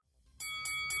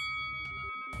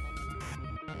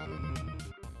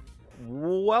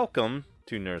Welcome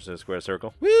to Nerds in a Square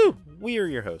Circle. Woo! We are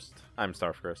your hosts. I'm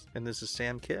Starfcross. And this is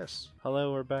Sam Kiss.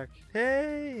 Hello, we're back.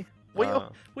 Hey! We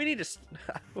need to...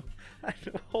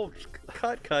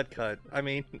 Cut. I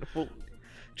mean,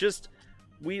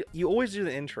 you always do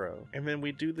the intro, and then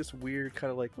we do this weird kind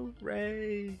of like,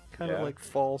 hooray, kind of like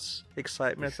false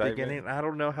excitement at the beginning. I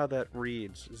don't know how that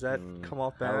reads. Does that come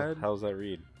off bad? How's that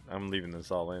read? I'm leaving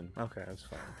this all in. Okay, that's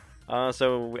fine.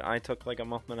 So I took like a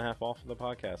month and a half off of the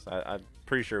podcast. I'm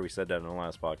pretty sure we said that in the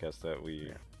last podcast that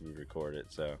we recorded.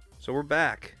 So we're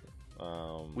back.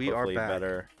 We are back.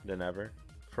 Better than ever.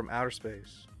 From outer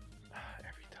space.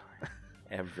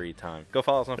 Every time. Go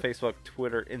follow us on Facebook,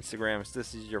 Twitter, Instagram. If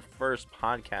this is your first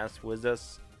podcast with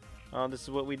us, this is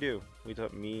what we do.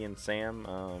 Me and Sam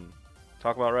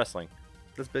talk about wrestling.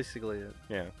 That's basically it.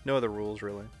 Yeah. No other rules,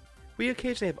 really. We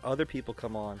occasionally have other people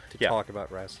come on to talk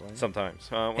about wrestling. Sometimes.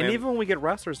 Even when we get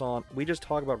wrestlers on, we just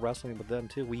talk about wrestling with them,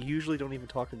 too. We usually don't even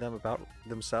talk to them about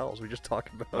themselves. We just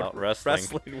talk about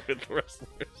wrestling with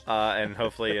wrestlers. And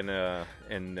hopefully in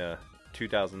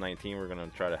 2019, we're going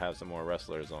to try to have some more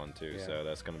wrestlers on, too. Yeah. So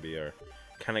that's going to be our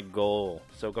kind of goal.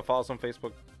 So go follow us on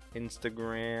Facebook,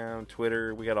 Instagram,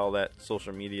 Twitter. We got all that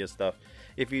social media stuff.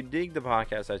 If you dig the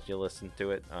podcast as you listen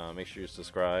to it, make sure you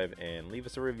subscribe and leave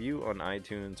us a review on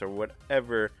iTunes or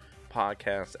whatever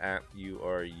podcast app you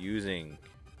are using.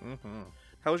 Mm-hmm.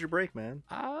 How was your break, man?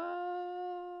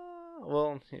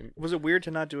 Well, was it weird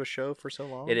to not do a show for so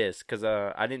long? It is, because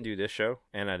I didn't do this show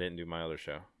and I didn't do my other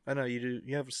show. I know you do.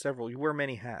 You have several. You wear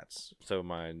many hats. So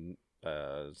my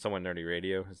Somewhat Nerdy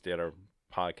Radio is the other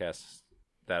podcast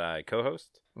that I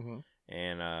co-host. Mm-hmm.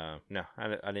 And no,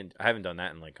 I haven't done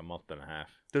that in like a month and a half.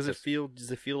 Does it feel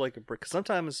like a break? Because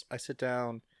sometimes I sit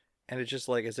down and it's just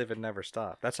like as if it never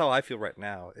stopped. That's how I feel right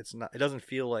now. It doesn't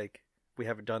feel like we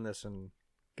haven't done this in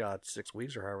 6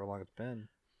 weeks or however long it's been.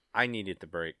 I needed the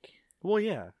break. Well,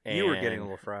 yeah, you were getting a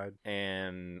little fried,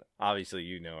 and obviously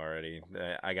you know already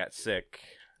that I got sick.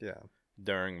 Yeah.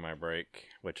 During my break,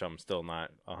 which I'm still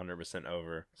not 100%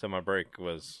 over. So my break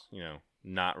was,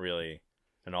 not really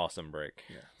an awesome break.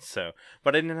 Yeah. So,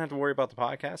 but I didn't have to worry about the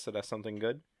podcast, so that's something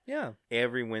good. Yeah.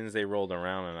 Every Wednesday rolled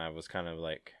around, and I was kind of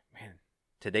like, man,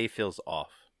 today feels off.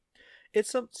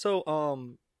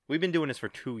 We've been doing this for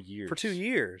 2 years. For 2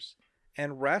 years,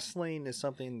 and wrestling is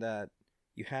something that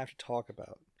you have to talk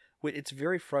about. It's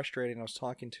very frustrating. I was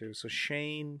talking to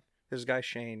Shane. There's a guy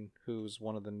Shane who's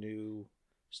one of the new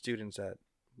students at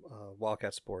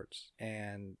Wildcat Sports,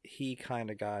 and he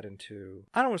kind of got into,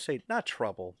 I don't want to say not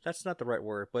trouble, that's not the right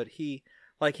word, but he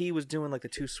was doing like the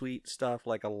Too Sweet stuff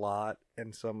like a lot,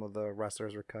 and some of the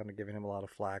wrestlers were kind of giving him a lot of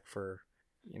flack for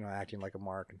acting like a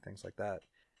mark and things like that.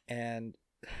 And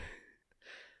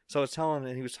so I was telling him,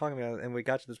 and he was talking about it, and we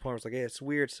got to this point where it's like, hey, it's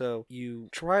weird. So you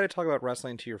try to talk about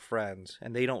wrestling to your friends,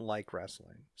 and they don't like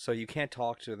wrestling. So you can't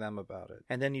talk to them about it.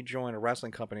 And then you join a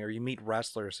wrestling company, or you meet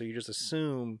wrestlers, so you just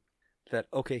assume that,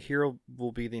 okay, here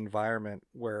will be the environment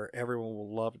where everyone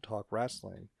will love to talk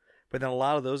wrestling. But then a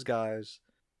lot of those guys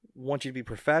want you to be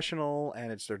professional,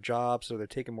 and it's their job, so they're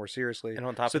taken more seriously. And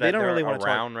on top of that, they don't really want to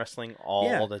around wrestling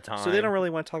all the time. So they don't really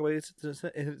want to talk about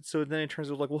it. So then it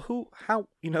turns out like, well,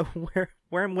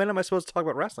 when am I supposed to talk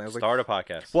about wrestling? I was Start a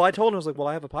podcast. Well, I told him, I was like, well,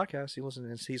 I have a podcast. He listened,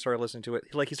 and he started listening to it.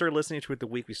 He started listening to it the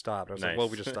week we stopped. I was like, well,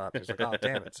 we just stopped. He was like, oh,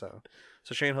 damn it. So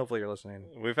Shane, hopefully you're listening.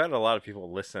 We've had a lot of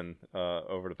people listen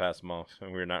over the past month,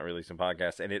 and we're not releasing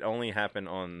podcasts. And it only happened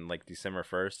on like December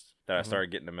 1st that I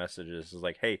started getting the messages. It was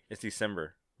like, hey, it's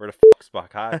December. Where the fuck's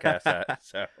podcast at?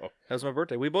 So that was my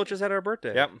birthday. We both just had our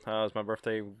birthday. Yep, it was my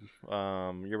birthday.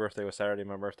 Your birthday was Saturday.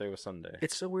 My birthday was Sunday.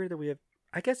 It's so weird that we have.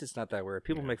 I guess it's not that weird.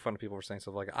 People make fun of people for saying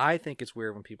stuff like. I think it's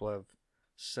weird when people have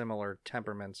similar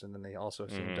temperaments and then they also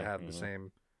seem to have the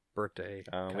same birthday.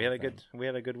 We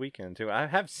had a good weekend too. I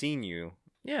have seen you.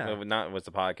 Yeah. Not with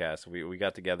the podcast. We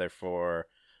got together for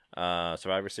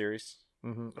Survivor Series.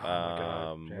 Mm-hmm. Oh my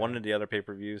God. Yeah. One of the other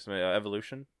pay-per-views,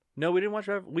 Evolution. No, we didn't watch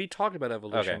it. We talked about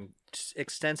Evolution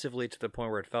extensively to the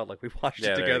point where it felt like we watched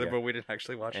it together, but we didn't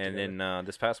actually watch it together. And then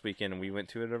this past weekend, we went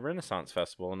to the Renaissance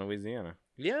Festival in Louisiana.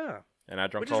 Yeah. And I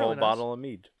drank a whole bottle of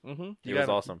mead. Mm-hmm. It was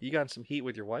awesome. You got some heat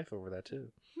with your wife over that, too.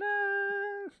 No.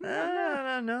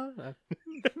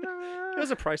 It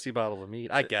was a pricey bottle of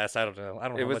mead, I guess. I don't know. I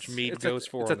don't know how much mead goes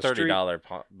for. It's a $30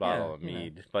 bottle of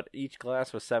mead, but each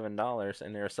glass was $7,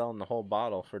 and they were selling the whole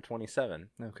bottle for $27.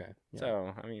 Okay. Yeah.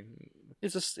 So I mean,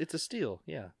 it's a steal.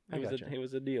 Yeah, it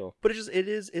was a deal. But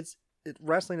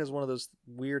wrestling is one of those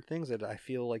weird things that I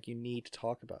feel like you need to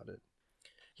talk about it.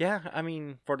 Yeah, I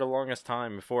mean, for the longest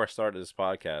time before I started this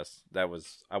podcast,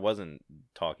 I wasn't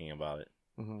talking about it.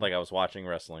 Mm-hmm. Like I was watching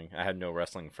wrestling. I had no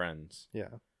wrestling friends. Yeah.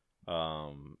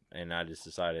 And I just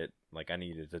decided like I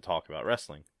needed to talk about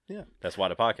wrestling. Yeah. That's why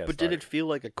the podcast But started. did it feel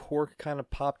like a cork kind of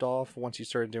popped off once you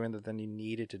started doing that, then you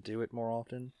needed to do it more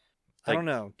often? I don't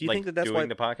know. Do you think that that's doing why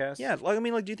the podcast? Yeah, like I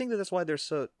mean, like, do you think that that's why they're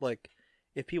so like,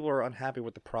 if people are unhappy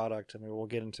with the product, I mean, we'll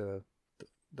get into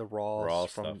the Raws Raw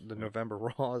from stuff, the yeah. November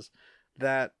Raws,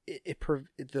 that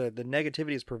the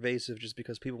negativity is pervasive just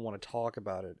because people want to talk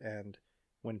about it, and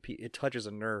when it touches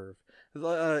a nerve.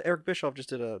 Eric Bischoff just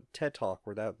did a TED Talk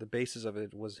where the basis of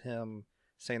it was him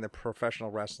saying that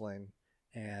professional wrestling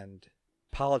and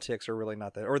politics are really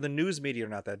not that, or the news media are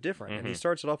not that different. And he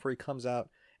starts it off where he comes out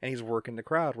and he's working the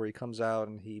crowd, where he comes out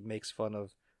and he makes fun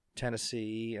of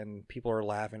Tennessee and people are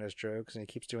laughing at his jokes, and he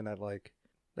keeps doing that like,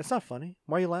 that's not funny.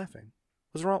 Why are you laughing?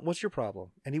 What's wrong? What's your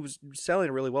problem? And he was selling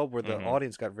it really well where the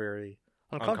audience got very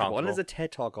uncomfortable. And it's a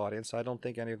TED Talk audience, so I don't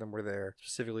think any of them were there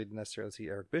specifically to necessarily see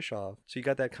Eric Bischoff. So you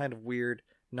got that kind of weird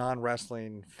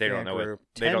non-wrestling They fan don't know group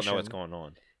They don't know tension. what's going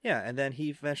on. Yeah, and then he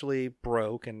eventually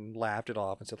broke and laughed it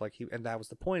off and said like and that was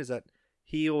the point, is that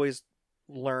he always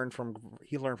learned from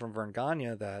Vern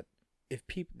Gagne that if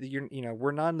people,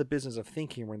 we're not in the business of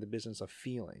thinking, we're in the business of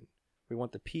feeling. We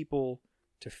want the people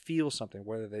to feel something,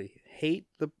 whether they hate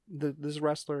this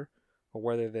wrestler or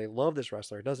whether they love this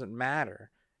wrestler. It doesn't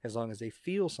matter as long as they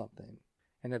feel something.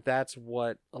 And that's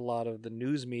what a lot of the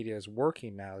news media is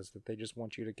working now, is that they just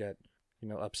want you to get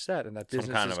upset, and that Some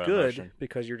business kind is of good emotion.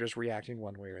 because you're just reacting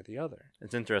one way or the other.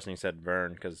 It's interesting you said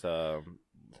Vern, because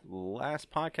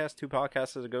last podcast, 2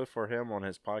 podcasts ago for him on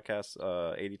his podcast,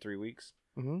 83 Weeks,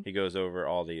 he goes over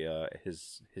all the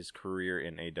his career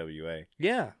in AWA.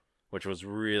 Yeah, which was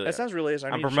really. that sounds really.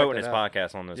 I'm promoting his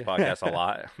podcast on this podcast a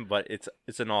lot, but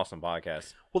it's an awesome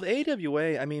podcast. Well, the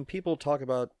AWA, I mean, people talk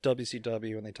about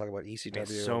WCW and they talk about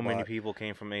ECW. So many people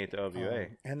came from AWA,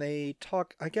 and they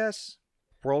talk, I guess,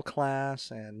 World Class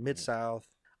and Mid South.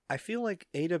 I feel like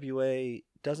AWA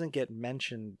doesn't get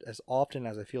mentioned as often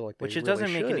as I feel like they which it really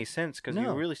doesn't make should. any sense, because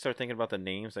you really start thinking about the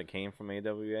names that came from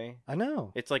AWA. I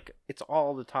know. It's like it's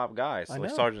all the top guys, I like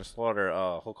know. Sergeant Slaughter,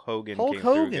 Hulk Hogan Hulk came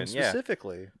Hogan through again.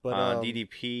 specifically, but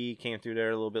DDP came through there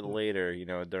a little bit later,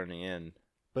 during the end.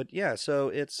 But yeah, so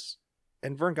it's,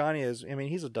 and Vern Gagne is, I mean,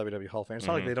 he's a WWE Hall of Fame. It's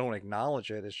not like they don't acknowledge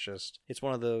it. It's just, it's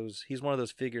one of those, he's one of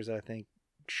those figures that I think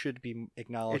should be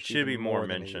acknowledged. It should be more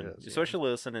than he mentioned, is, especially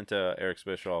listening to Eric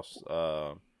Bischoff's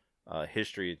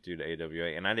history through the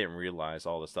AWA, and I didn't realize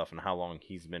all the stuff and how long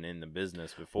he's been in the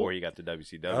business before he got to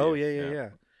WCW. Oh yeah.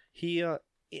 He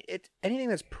anything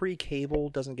that's pre-cable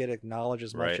doesn't get acknowledged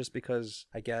as much, Right. just because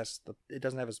I guess it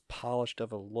doesn't have as polished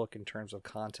of a look in terms of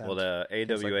content. Well, the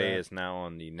things like AWA that. is now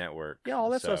on the network. Yeah, all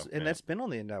that so, stuff, and that's been on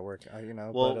the network.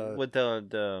 Well, but, with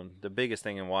the biggest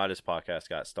thing and why this podcast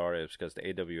got started is because the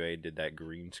AWA did that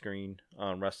green screen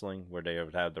wrestling, where they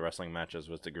would have the wrestling matches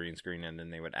with the green screen, and then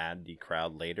they would add the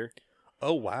crowd later.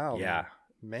 oh wow, Yeah.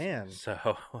 man,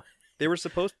 So they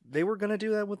were going to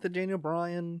do that with the Daniel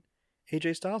Bryan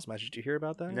AJ Styles match. Did you hear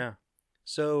about that? yeah,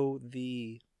 So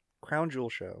the Crown Jewel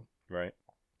show, right.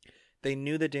 they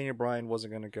knew that Daniel Bryan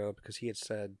wasn't going to go because he had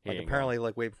said, He like, ain't apparently,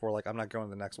 like, way before, like, I'm not going to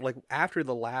the next one. Like, after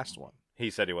the last one, He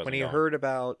said he wasn't when he going. heard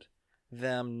about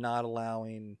them not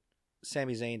allowing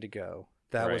Sami Zayn to go,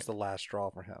 that was Right. the last straw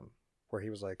for him. Where he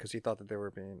was like, because he thought that they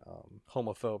were being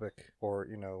homophobic or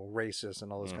racist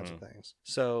and all those kinds of things.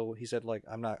 So he said, like,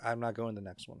 I'm not going to the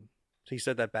next one. So he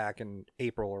said that back in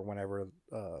April or whenever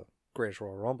Greatest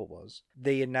Royal Rumble was.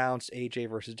 They announced AJ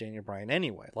versus Daniel Bryan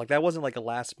anyway. Like, that wasn't like a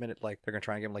last minute, like, they're gonna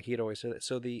try and get him, like he'd always said it.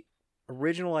 So the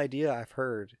original idea I've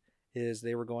heard is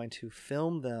they were going to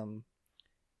film them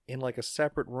in like a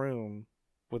separate room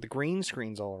with green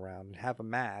screens all around and have a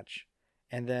match,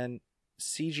 and then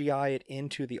CGI it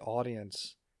into the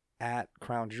audience at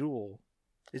Crown Jewel.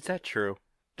 Is that true?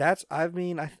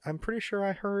 I'm pretty sure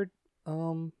I heard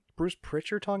Bruce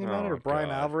Pritchard talking about it, or Brian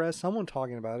God. Alvarez, someone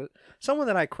talking about it. Someone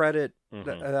that I credit, Mhm.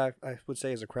 that I would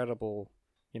say is a credible,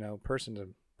 person to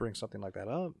bring something like that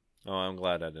up. Oh, I'm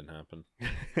glad that didn't happen.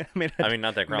 I mean,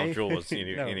 Not that Crown May- Jewel was no.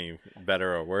 any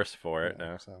better or worse for it. Yeah,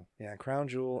 No. so yeah, Crown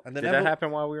Jewel, and then Did that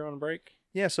happen while we were on break?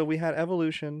 Yeah, so we had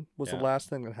Evolution was Yeah. the last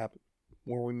thing that happened,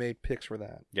 where we made picks for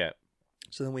that. Yeah.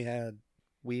 So then we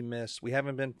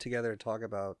haven't been together to talk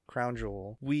about Crown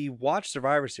Jewel. We watched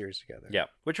Survivor Series together. Yeah,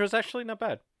 which was actually not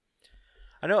bad.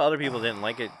 I know other people didn't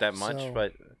like it that much, So-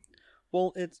 but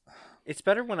Well, it's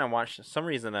better when I watch. Some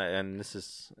reason, and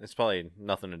it's probably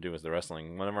nothing to do with the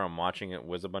wrestling. Whenever I'm watching it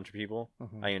with a bunch of people,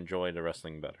 Mhm. I enjoy the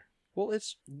wrestling better.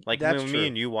 it's Like that's when true. me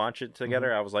and you watch it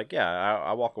together, I was like, yeah,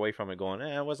 I walk away from it going,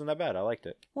 it wasn't that bad. I liked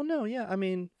it. Well, no, yeah, I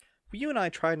mean, you and I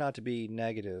try not to be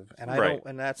negative, and I Right. don't.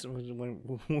 And that's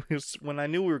when I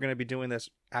knew we were going to be doing this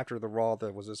after the Raw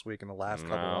that was this week and the last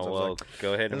couple ones. I was like,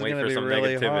 go ahead this and is wait gonna for be some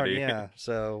really negativity. hard. Yeah,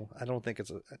 so I don't think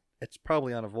it's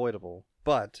probably unavoidable.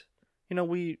 But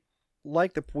we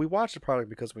watch the product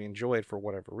because we enjoy it for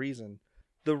whatever reason.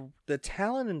 The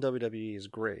talent in WWE is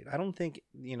great. I don't think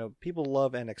people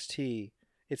love NXT.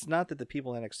 It's not that the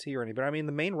people in NXT are any better. I mean,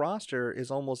 the main roster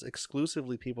is almost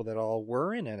exclusively people that all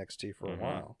were in NXT for a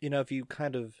while. If you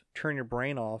kind of turn your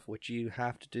brain off, which you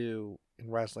have to do in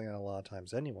wrestling a lot of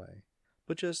times anyway,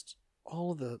 but just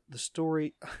all of the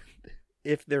story,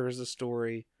 if there is a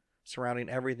story surrounding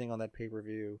everything on that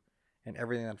pay-per-view and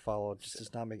everything that followed, just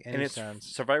does not make any sense.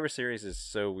 Survivor Series is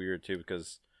so weird too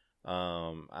because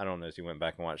I don't know if you went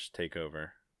back and watched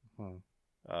TakeOver.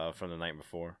 From the night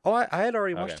before. Oh, I had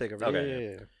already watched TakeOver.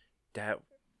 Okay. Yeah.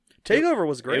 TakeOver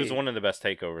was great. It was one of the best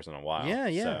takeovers in a while.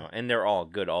 Yeah. So, and they're all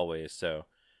good always. So,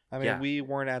 I mean, we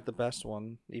weren't at the best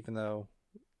one, even though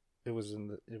it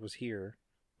was here,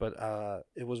 but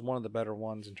it was one of the better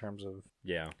ones in terms of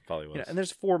probably was. And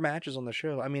there's 4 matches on the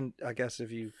show. I mean, I guess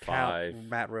if you count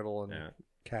Matt Riddle and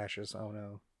Cassius,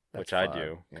 which I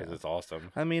do because it's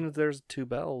awesome. I mean, there's 2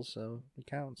 bells, so it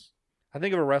counts. I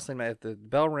think of a wrestling match. If the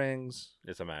bell rings,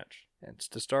 it's a match. It's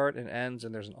to start and ends,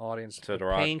 and there's an audience. So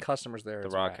paying customers there. The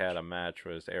Rock had a match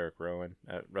with Eric Rowan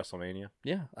at WrestleMania.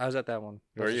 Yeah, I was at that one.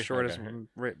 It was the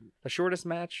shortest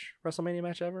match WrestleMania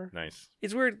match ever. Nice.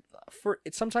 It's weird.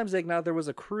 Sometimes there was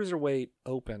a cruiserweight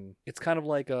open. It's kind of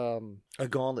like a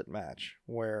gauntlet match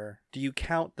where do you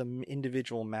count the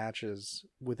individual matches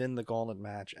within the gauntlet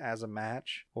match as a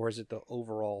match, or is it the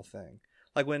overall thing?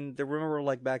 Like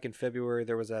remember back in February,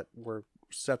 there was that where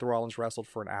Seth Rollins wrestled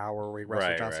for an hour where he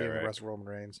wrestled John Cena and wrestled Roman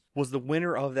Reigns. Was the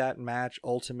winner of that match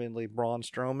ultimately Braun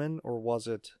Strowman, or was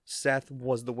it Seth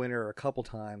was the winner a couple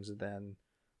times and then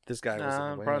this guy was the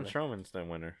winner? Braun Strowman's the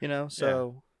winner.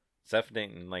 So... Seth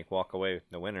didn't walk away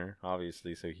the winner,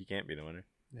 obviously, so he can't be the winner.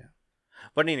 Yeah.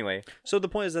 But anyway, so the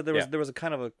point is that there was a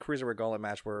kind of a cruiserweight gauntlet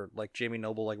match where Jamie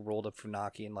Noble rolled up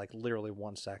Funaki in literally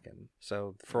 1 second.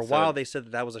 So for a while they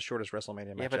said that was the shortest WrestleMania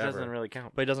match. Yeah, but it doesn't really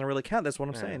count. But it doesn't really count. That's what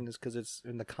I'm saying. Is because it's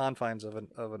in the confines of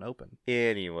an open.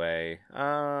 Anyway,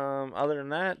 other than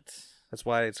that, that's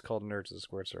why it's called Nerds of the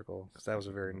Squared Circle, because that was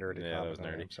a very nerdy. Yeah, that was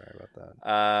nerdy. I'm sorry about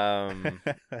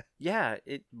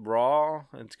that. Raw.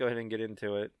 Let's go ahead and get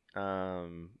into it.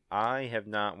 I have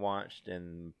not watched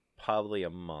in probably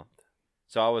a month.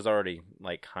 So I was already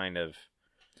kind of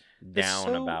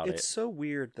down about it. It's so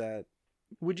weird that.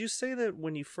 Would you say that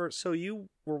when you first? So you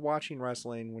were watching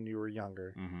wrestling when you were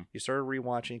younger. Mm-hmm. You started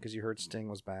rewatching because you heard Sting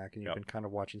was back, and you've been kind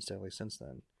of watching steadily since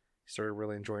then. You started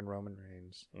really enjoying Roman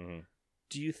Reigns. Mm-hmm.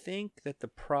 Do you think that the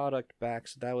product back?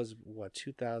 So that was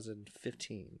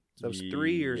 2015. So that was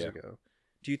 3 years ago.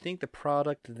 Do you think the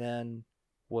product then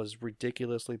was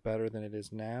ridiculously better than it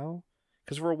is now?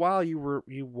 Because for a while you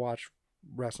watched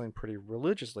wrestling pretty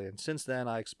religiously, and since then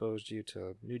I exposed you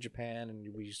to New Japan,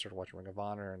 and we started watching Ring of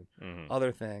Honor and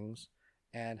other things.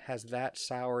 And has that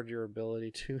soured your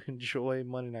ability to enjoy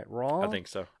Monday Night Raw? I think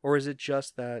so. Or is it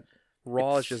just that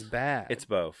Raw is just bad? It's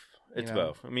both. It's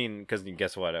both. I mean, because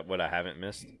guess what? What I haven't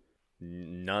missed?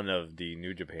 None of the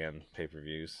New Japan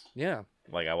pay-per-views. Yeah.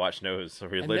 I watch those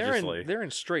religiously. And they're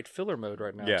in straight filler mode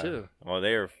right now, too. Well,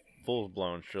 they are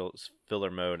full-blown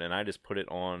filler mode, and I just put it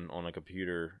on a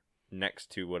computer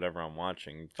next to whatever I'm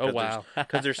watching. Oh, wow.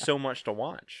 Because there's so much to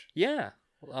watch. Yeah.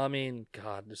 I mean,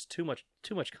 God, there's too much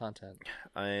content.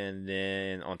 And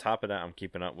then on top of that, I'm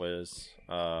keeping up with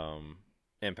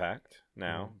Impact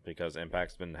now because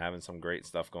Impact's been having some great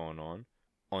stuff going on.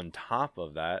 On top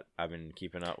of that, I've been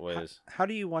keeping up with... How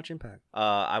do you watch Impact?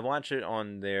 I watch it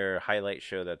on their highlight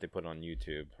show that they put on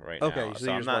YouTube now. Okay,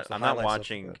 so I'm not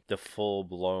watching the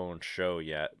full-blown show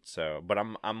yet. So, but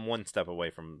I'm one step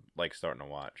away from starting to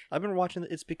watch. I've been watching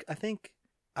I think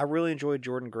I really enjoyed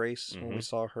Jordynne Grace when we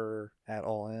saw her at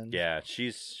All In. Yeah,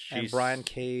 she's and Brian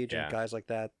Cage and guys like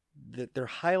that. They're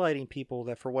highlighting people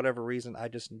that for whatever reason I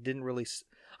just didn't really.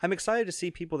 I'm excited to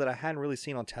see people that I hadn't really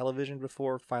seen on television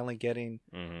before finally getting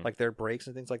their breaks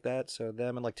and things like that. So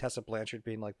them and Tessa Blanchard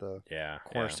being the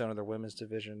cornerstone of their women's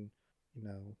division.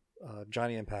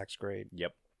 Johnny Impact's great.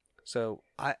 Yep. So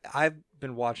I've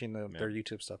been watching their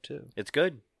YouTube stuff too. It's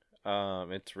good.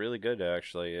 It's really good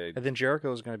actually. And then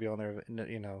Jericho is going to be on there,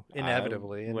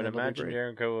 inevitably. I would imagine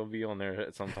Jericho will be on there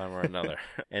at some time or another.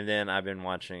 And then I've been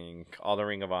watching all the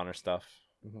Ring of Honor stuff.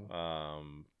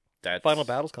 That's Final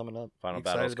Battle's coming up. Final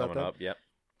Battle's coming up. Yep.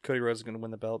 Cody Rhodes is going to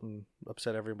win the belt and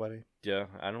upset everybody. Yeah,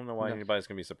 I don't know why anybody's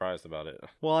going to be surprised about it.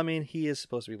 Well, I mean, he is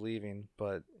supposed to be leaving,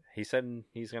 but he said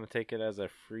he's going to take it as a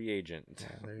free agent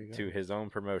to his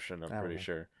own promotion. I'm pretty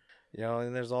sure. You know,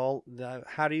 and there's all.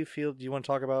 How do you feel? Do you want to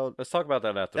talk about? Let's talk about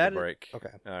that after the break. Okay.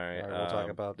 All right. We'll talk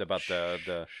about the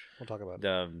We'll talk about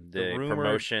the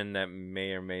promotion that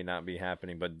may or may not be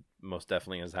happening, but most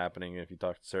definitely is happening if you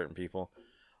talk to certain people.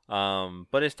 But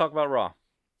let's talk about Raw.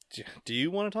 Do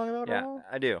you want to talk about Raw? Yeah,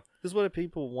 I do. This is what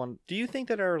people want. Do you think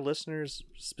that our listeners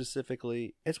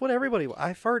specifically? It's what everybody.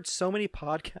 I've heard so many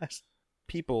podcast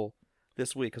people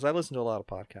this week because I listen to a lot of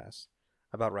podcasts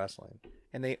about wrestling,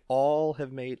 and they all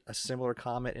have made a similar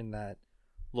comment in that,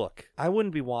 look, I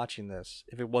wouldn't be watching this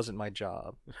if it wasn't my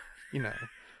job, you know.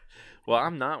 Well,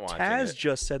 I'm not watching Taz it.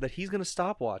 just said that he's going to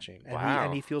stop watching, and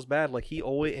Wow. he feels bad, like he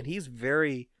always, and he's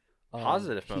very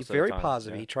Positive most He's of the very time,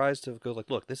 positive. yeah. He tries to go like,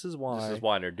 look, this is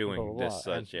why they're doing blah, blah, blah. this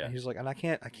such. And Yeah. he's like, and I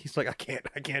can't. He's like,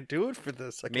 I can't do it for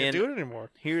this. I Man, can't do it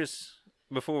anymore. Here's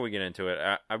before we get into it,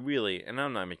 I really, and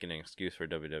I'm not making an excuse for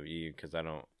WWE because I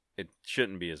don't. It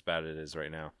shouldn't be as bad as it is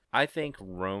right now. I think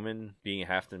Roman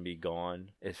having to be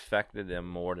gone affected them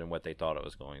more than what they thought it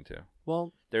was going to.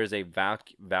 Well, There is a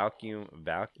vacuum.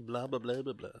 blah blah blah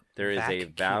blah blah. There is a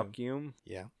vacuum.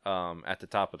 Yeah. At the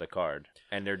top of the card,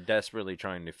 and they're desperately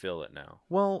trying to fill it now.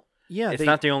 Well, yeah. It's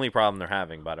not the only problem they're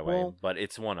having, by the way, Well- but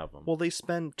it's one of them. Well, they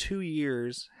spend 2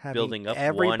 years having Building up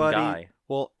everybody, one guy.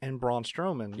 Well, and Braun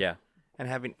Strowman. Yeah. And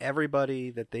having everybody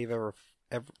that they've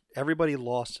everybody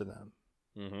lost to them,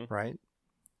 Mm-hmm. right?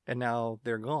 And now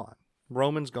they're gone.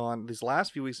 Roman's gone. These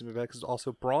last few weeks have been bad because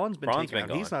also Braun's been taken out.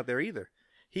 gone. He's not there either.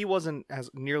 He wasn't as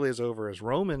nearly as over as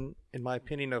Roman, in my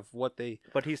opinion, of what they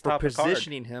But he's were top of the card.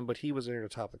 positioning him. But he was there at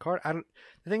the top of the card.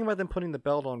 The thing about them putting the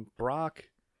belt on Brock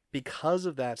because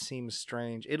of that seems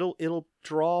strange. It'll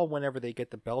draw whenever they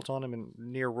get the belt on him in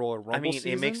near Royal Rumble I mean,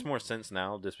 season. it makes more sense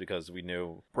now just because we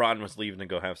knew Braun was leaving to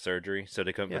go have surgery, so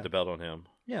they couldn't Yeah. put the belt on him.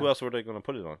 Yeah. Who else were they going to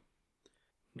put it on?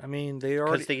 I mean, they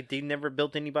already. Because they never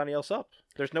built anybody else up.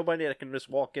 There's nobody that can just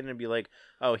walk in and be like,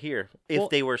 oh, here. If Well-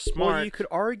 they were smart. Well, you could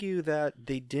argue that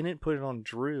they didn't put it on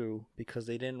Drew because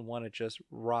they didn't want to just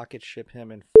rocket ship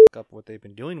him and up what they've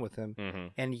been doing with him, hmm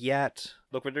and yet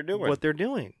Look what they're doing. what they're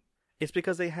doing. It's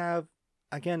because they have,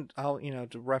 again, to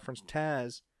reference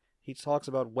Taz, he talks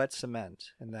about wet cement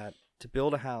and that to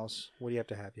build a house, what do you have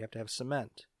to have? You have to have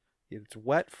cement. It's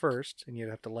wet first, and you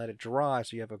have to let it dry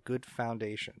so you have a good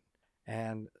foundation.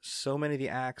 And so many of the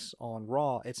acts on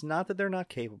Raw, it's not that they're not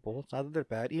capable. It's not that they're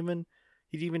bad. He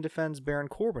even defends Baron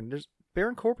Corbin.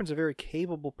 Baron Corbin's a very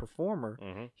capable performer.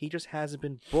 hmm He just hasn't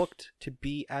been booked to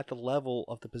be at the level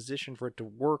of the position for it to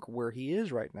work where he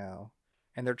is right now.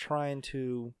 And they're trying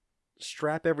to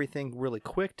strap everything really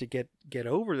quick to get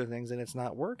over the things, and it's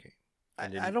not working.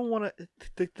 I don't want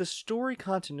to. The story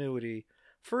continuity.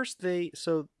 First, they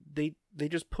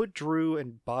just put Drew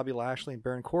and Bobby Lashley and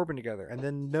Baron Corbin together, and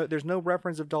then there's no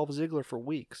reference of Dolph Ziggler for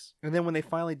weeks. And then when they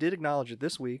finally did acknowledge it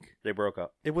this week, They broke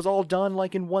up. it was all done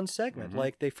like in one segment. Mhm.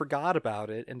 Like they forgot about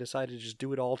it and decided to just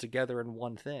do it all together in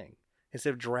one thing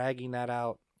instead of dragging that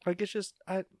out. Like it's just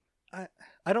I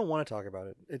don't want to talk about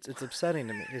it. It's upsetting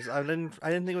to me. I didn't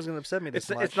think it was going to upset me this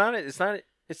much.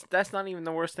 That's not even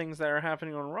the worst things that are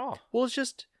happening on Raw. Well,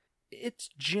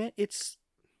 it's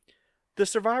the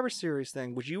Survivor Series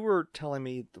thing, which you were telling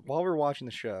me while we were watching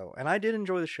the show, and I did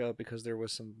enjoy the show because there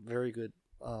was some very good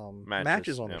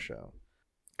matches on yeah. the show.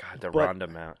 God, the But- Ronda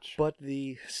match. But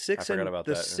the I forgot about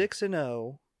that, yeah.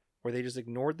 6-0, where they just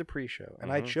ignored the pre-show,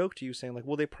 and I Mhm. joked to you saying like,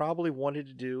 well, they probably wanted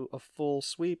to do a full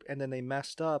sweep, and then they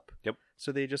messed up. Yep.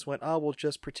 So they just went, oh, we'll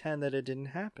just pretend that it didn't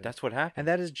happen. That's what happened. And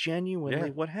that is genuinely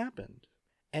Yeah. what happened.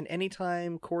 And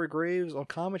anytime Corey Graves on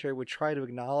commentary would try to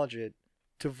acknowledge it,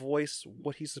 to voice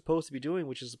what he's supposed to be doing,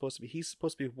 which is he's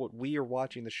supposed to be what we are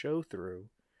watching the show through,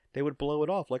 they would blow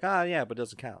it off like, yeah, but it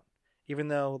doesn't count. Even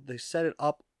though they set it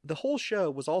up, the whole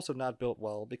show was also not built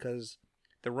well because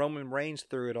the Roman Reigns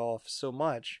threw it off so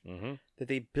much hmm that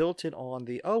they built it on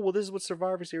this is what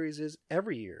Survivor Series is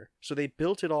every year. So they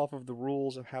built it off of the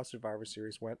rules of how Survivor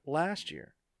Series went last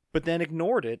year, but then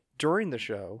ignored it during the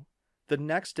show. The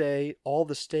next day, all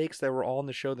the stakes that were on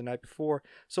the show the night before.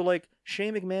 So, like,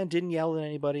 Shane McMahon didn't yell at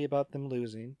anybody about them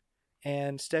losing,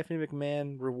 and Stephanie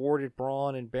McMahon rewarded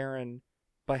Braun and Baron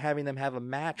by having them have a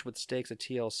match with stakes at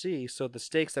TLC. So the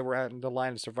stakes that were out in the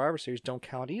line of Survivor Series don't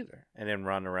count either. And then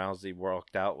Ronda Rousey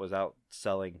walked out without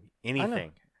selling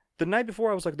anything. The night before,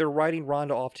 I was like, they're writing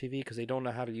Ronda off TV because they don't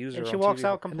know how to use her. And on she walks TV.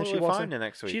 out And then completely fine the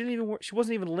next week. She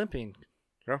wasn't even limping.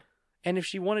 Yeah. And if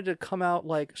she wanted to come out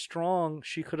like strong,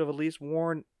 she could have at least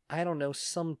worn, I don't know,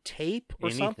 some tape or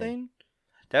Anything. something.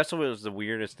 That's what was the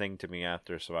weirdest thing to me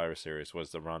after Survivor Series was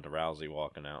the Ronda Rousey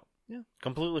walking out. Yeah.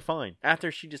 Completely fine.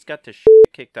 After she just got the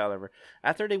kicked out of her.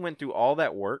 After they went through all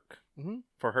that work Mm-hmm.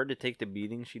 for her to take the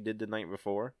beating she did the night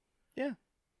before. Yeah.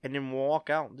 and then walk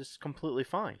out just completely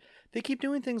fine. They keep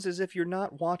doing things as if you're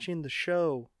not watching the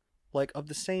show, like, of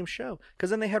the same show. Because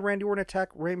then they had Randy Orton attack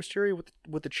Rey Mysterio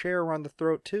with the chair around the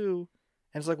throat, too.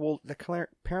 And it's like, well,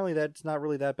 apparently that's not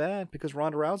really that bad because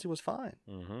Ronda Rousey was fine.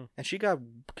 Mm-hmm. And she got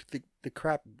the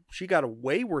crap. She got a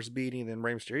way worse beating than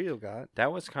Rey Mysterio got.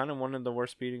 That was kind of one of the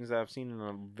worst beatings I've seen in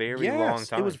a very long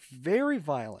time. It was very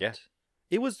violent. Yeah.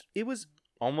 It was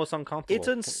almost uncomfortable. It's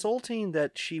insulting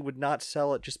that she would not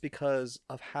sell it just because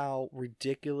of how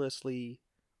ridiculously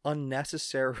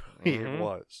unnecessary it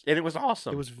was. And it was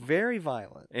awesome. It was very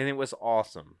violent. And it was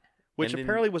awesome. Which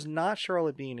apparently was not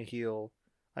Charlotte being a heel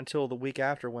until the week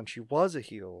after when she was a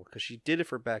heel, because she did it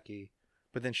for Becky,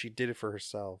 but then she did it for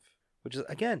herself. Which is,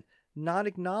 again, not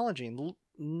acknowledging.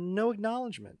 No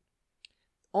acknowledgement.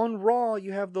 On Raw,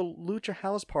 you have the Lucha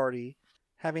House Party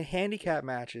having handicap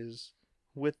matches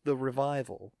with the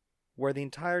Revival, where the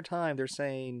entire time they're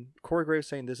saying, Corey Graves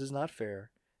saying this is not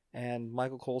fair, and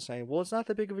Michael Cole saying, well, it's not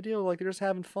that big of a deal, like they're just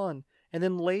having fun. And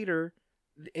then later,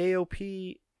 the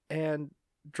AOP and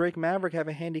Drake Maverick have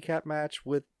a handicap match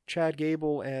with Chad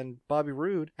Gable and Bobby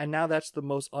Roode, and now that's the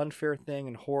most unfair thing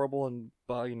and horrible, and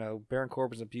Baron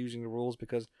Corbin's abusing the rules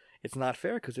because it's not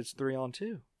fair because it's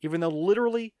 3-on-2. Even though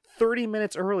literally 30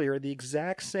 minutes earlier, the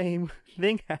exact same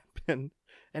thing happened.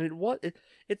 And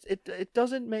it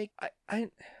doesn't make I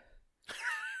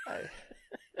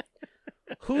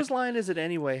whose line is it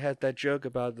anyway? Had that joke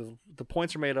about the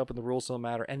points are made up and the rules don't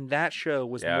matter, and that show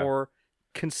was more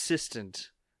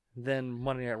consistent than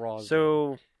Monday Night Raw.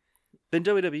 Than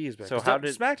WWE's been. So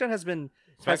SmackDown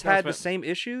has had the same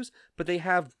issues, but they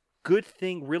have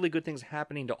really good things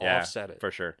happening to offset it.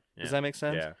 For sure. Yeah. Does that make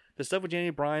sense? Yeah. The stuff with Danny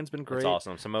Bryan's been great. It's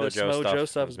awesome. Samoa Joe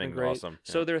stuff has been great. Awesome.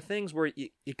 Yeah. So there are things where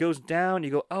it goes down,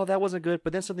 you go, oh, that wasn't good,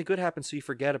 but then something good happens, so you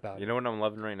forget about it. You know what I'm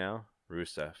loving right now?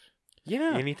 Rusev.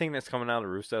 Yeah. Anything that's coming out of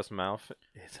Rusev's mouth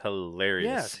is hilarious.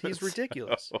 Yes, he's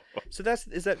ridiculous. So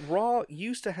is that Raw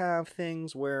used to have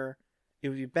things where it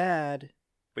would be bad,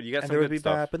 but you got and some there would good be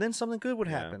stuff. bad, but then something good would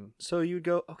happen. So you'd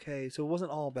go, okay, so it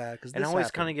wasn't all bad because and I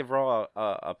always kind of give Raw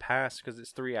a pass because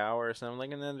it's 3 hours, and I'm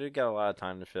like, and then they got a lot of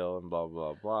time to fill and blah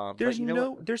blah blah. There's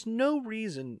no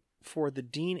reason for the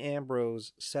Dean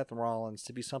Ambrose Seth Rollins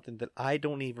to be something that I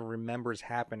don't even remember is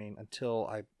happening until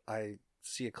I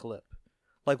see a clip.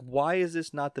 Like, why is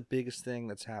this not the biggest thing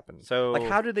that's happened? So, like,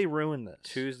 how did they ruin this?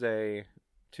 Tuesday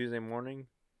morning,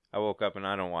 I woke up and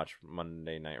I don't watch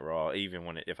Monday Night Raw. Even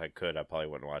if I could, I probably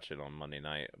wouldn't watch it on Monday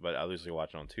night. But I usually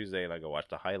watch it on Tuesday, and I go watch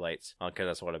the highlights because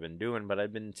that's what I've been doing. But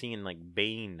I've been seeing like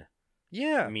Bane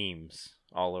memes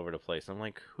all over the place. I'm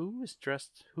like, who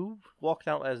walked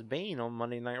out as Bane on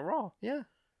Monday Night Raw? Yeah.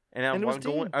 And I'm going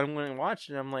to watch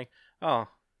it, and I'm like, oh,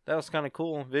 that was kind of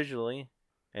cool visually.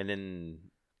 And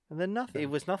then nothing. It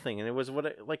was nothing, and it was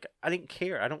I didn't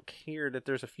care. I don't care that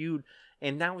there's a feud,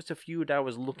 and that was the feud I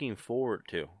was looking forward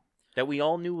to, that we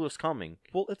all knew was coming.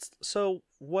 Well, so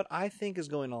what I think is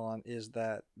going on is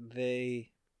that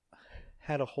they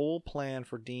had a whole plan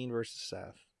for Dean versus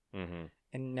Seth, and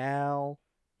now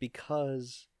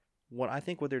because what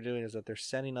they're doing is that they're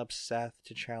setting up Seth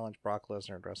to challenge Brock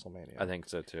Lesnar at WrestleMania. I think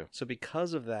so too. So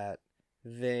because of that,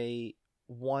 they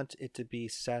want it to be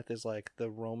Seth as like the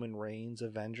Roman Reigns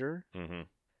Avenger,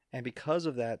 and because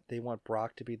of that, they want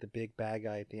Brock to be the big bad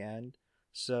guy at the end.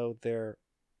 So they're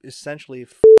essentially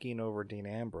fucking over Dean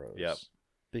Ambrose. Yep.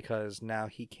 Because now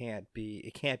it can't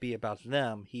be about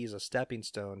them. He's a stepping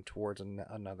stone towards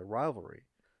another rivalry.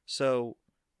 So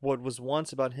what was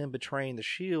once about him betraying the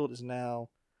Shield is now,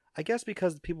 I guess,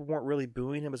 because people weren't really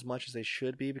booing him as much as they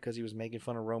should be because he was making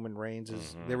fun of Roman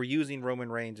Reigns. They were using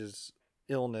Roman Reigns'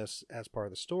 illness as part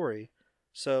of the story,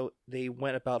 so they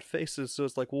went about faces. So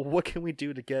it's like, well, what can we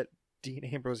do to get Dean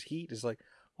Ambrose heat? Is like,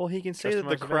 well, he can say that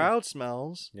the crowd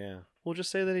smells. Yeah, we'll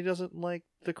just say that he doesn't like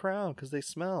the crowd because they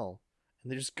smell,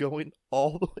 and they're just going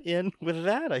all in with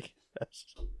that, I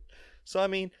guess. So I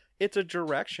mean, it's a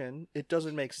direction. It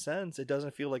doesn't make sense. It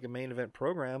doesn't feel like a main event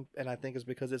program, and I think it's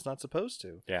because it's not supposed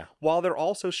to. Yeah. While they're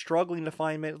also struggling to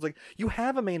find you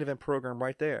have a main event program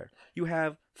right there. You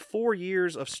have 4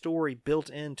 years of story built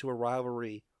into a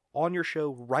rivalry on your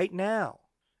show right now,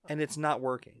 and it's not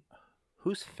working.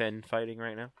 Who's Finn fighting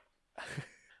right now?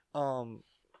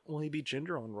 Well, he beat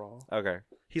Jinder on Raw. Okay.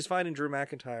 He's fighting Drew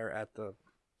McIntyre at the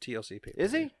TLC pay.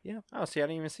 Is he? Yeah. Oh, see, I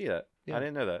didn't even see that. Yeah. I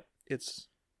didn't know that.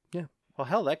 Yeah. Well,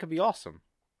 hell, that could be awesome.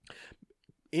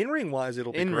 In-ring wise,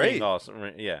 it'll be great. In-ring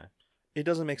awesome, yeah. It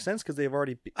doesn't make sense because they've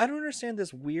already... I don't understand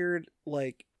this weird,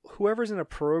 whoever's in a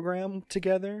program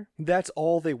together, that's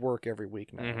all they work every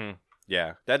week now.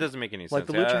 Yeah, that doesn't make any sense. Like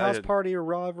the Lucha House Party or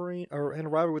rivalry, or in a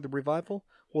rivalry with the Revival,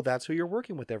 well, that's who you're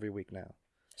working with every week now.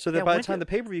 So that Yeah, by the when time the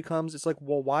pay-per-view comes, it's like,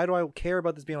 well, why do I care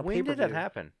about this being on When pay-per-view? did that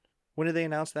happen? When did they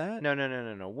announce that?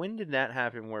 No. When did that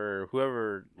happen where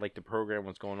whoever, like, the program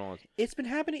was going on? It's been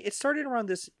happening. It started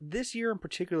around this year in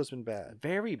particular has been bad.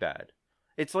 Very bad.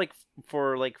 It's like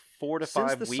for like 4 to Since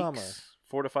 5 the weeks. summer.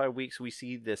 4 to 5 weeks, we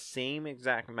see the same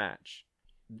exact match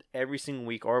every single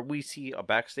week, or we see a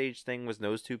backstage thing with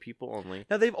those two people only.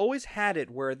 Now, they've always had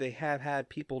it where they have had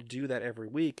people do that every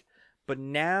week, but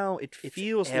now it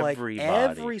feels like everybody.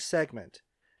 every segment.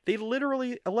 They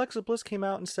literally, Alexa Bliss came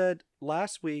out and said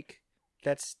last week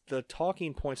that's the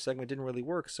talking point segment didn't really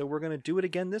work, so we're going to do it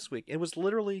again this week. It was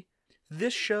literally,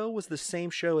 this show was the same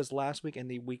show as last week and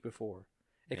the week before.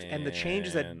 And the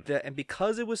changes and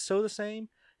because it was so the same,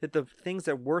 that the things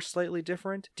that were slightly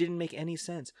different didn't make any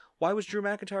sense. Why was Drew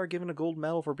McIntyre given a gold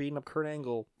medal for beating up Kurt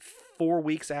Angle 4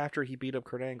 weeks after he beat up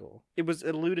Kurt Angle? It was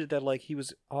alluded that like he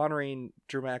was honoring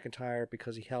Drew McIntyre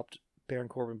because he helped Baron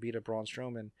Corbin beat up Braun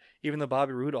Strowman. Even though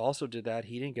Bobby Roode also did that,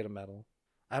 he didn't get a medal.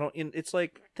 It's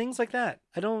like things like that.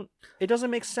 It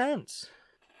doesn't make sense.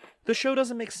 The show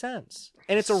doesn't make sense.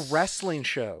 And it's a wrestling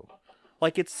show.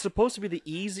 Like, it's supposed to be the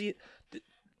easy...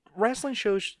 Wrestling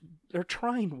shows, they're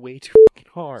trying way too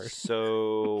hard.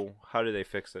 So how do they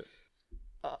fix it?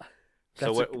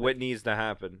 So what needs to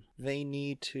happen? They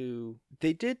need to...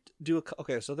 They did do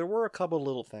okay, so there were a couple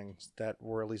little things that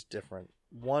were at least different.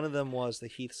 One of them was the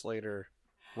Heath Slater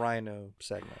Rhino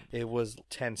segment. It was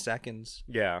 10 seconds.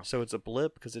 Yeah. So it's a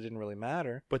blip because it didn't really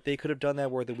matter. But they could have done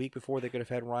that where the week before they could have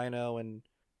had Rhino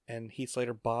and Heath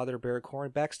Slater bother Baron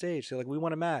Corbin backstage. They're like, we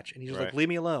want a match. And he's just like, leave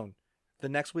me alone. The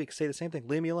next week, say the same thing.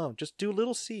 Leave me alone. Just do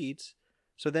little seeds.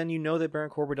 So then you know that Baron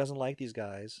Corbin doesn't like these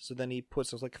guys. So then he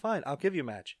puts us like, fine, I'll give you a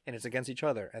match. And it's against each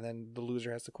other. And then the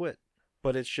loser has to quit.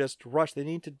 But it's just rushed. They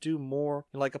need to do more.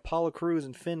 Like Apollo Crews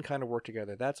and Finn kind of work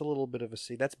together. That's a little bit of a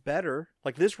seed. That's better.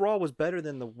 Like this Raw was better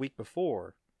than the week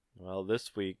before. Well,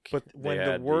 this week, but when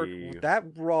that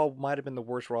Raw might have been the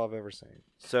worst Raw I've ever seen.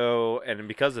 So, and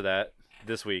because of that,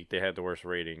 this week they had the worst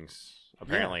ratings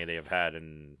apparently they have had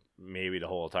in maybe the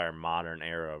whole entire modern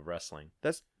era of wrestling.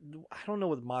 I don't know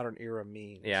what modern era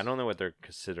means. Yeah, I don't know what they're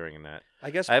considering in that. I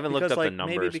guess I haven't looked up like, the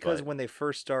numbers. Maybe because when they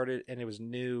first started and it was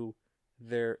new,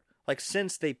 they're like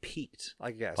since they peaked, I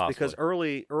guess. Possibly. Because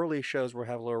early shows will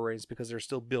have lower ratings because they're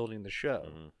still building the show.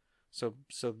 Mm-hmm.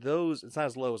 So those, it's not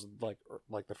as low as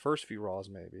like the first few Raws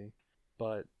maybe,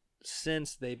 but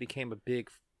since they became a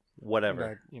big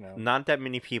whatever, not that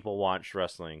many people watch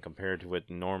wrestling compared to what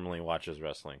normally watches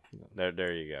wrestling.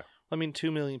 There you go. I mean, 2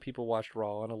 million people watched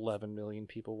Raw and 11 million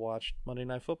people watched Monday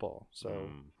Night Football. So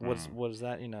what is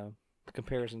that? The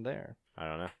comparison there. I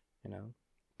don't know.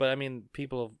 But I mean,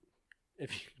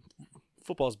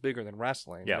 football's bigger than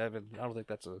wrestling. Yeah. I don't think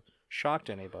that's a shock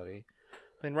to anybody.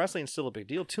 I mean, wrestling's still a big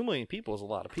deal. 2 million people is a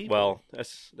lot of people. Well,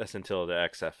 that's until the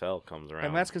XFL comes around.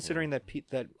 And that's considering that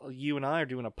you and I are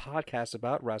doing a podcast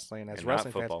about wrestling as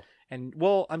wrestling fans. And,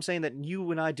 well, I'm saying that you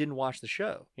and I didn't watch the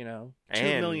show, 2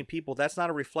 million people, that's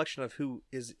not a reflection of who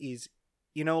is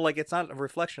it's not a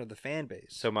reflection of the fan base.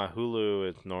 So my Hulu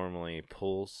is normally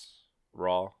pulls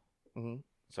Raw. Mm-hmm.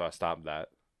 So I stopped that.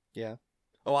 Yeah.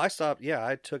 Oh, I stopped. Yeah,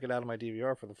 I took it out of my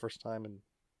DVR for the first time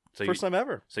first time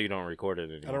ever. So you don't record it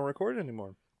anymore? I don't record it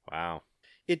anymore. Wow.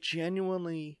 It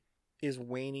genuinely is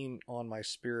waning on my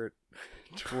spirit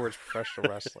towards professional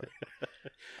wrestling.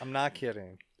 I'm not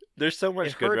kidding. There's so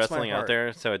much good wrestling out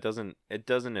there, so it doesn't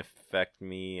affect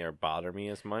me or bother me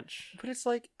as much. But it's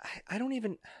like I don't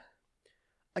even.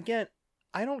 Again,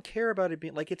 I don't care about it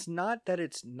being like it's not that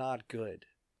it's not good.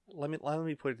 Let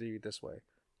me put it to you this way.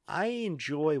 I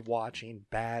enjoy watching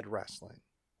bad wrestling.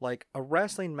 Like, a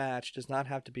wrestling match does not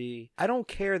have to be... I don't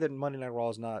care that Monday Night Raw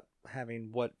is not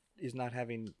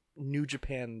having New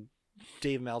Japan,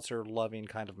 Dave Meltzer loving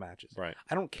kind of matches. Right.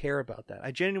 I don't care about that.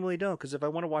 I genuinely don't, because if I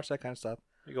want to watch that kind of stuff,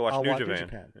 I'll watch New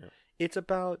Japan. Yeah. It's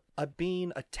about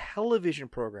being a television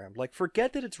program. Like,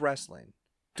 forget that it's wrestling.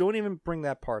 Don't even bring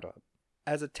that part up.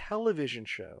 As a television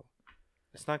show...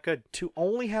 It's not good. To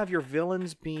only have your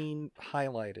villains being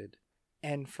highlighted,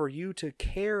 and for you to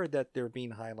care that they're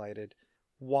being highlighted...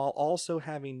 while also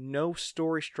having no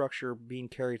story structure being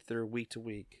carried through week to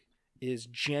week, is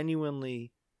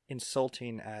genuinely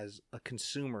insulting as a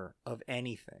consumer of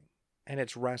anything. And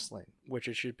it's wrestling, which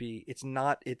it should be. It's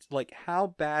like, how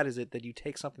bad is it that you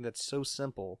take something that's so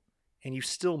simple and you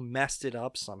still messed it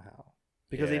up somehow?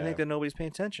 Because they think that nobody's paying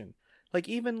attention. Like,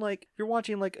 even, like, if you're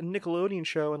watching, like, a Nickelodeon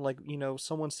show and, like,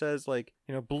 someone says, like,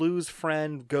 Blue's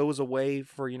friend goes away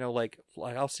for, like,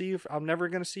 I'll see you, I'm never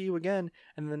going to see you again.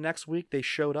 And then the next week they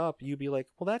showed up, you'd be like,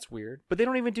 well, that's weird. But they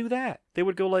don't even do that. They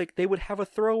would go, like, they would have a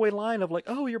throwaway line of, like,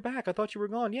 oh, you're back. I thought you were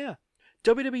gone. Yeah.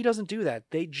 WWE doesn't do that.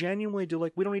 They genuinely do.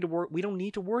 Like, we don't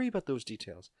need to worry about those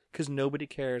details because nobody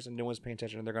cares and no one's paying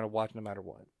attention and they're going to watch no matter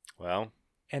what. Well,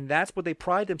 and that's what they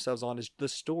pride themselves on, is the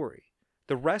story.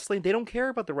 The wrestling, they don't care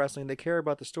about the wrestling. They care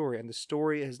about the story. And the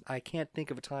story is, I can't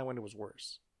think of a time when it was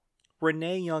worse.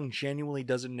 Renee Young genuinely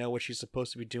doesn't know what she's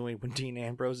supposed to be doing when Dean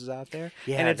Ambrose is out there.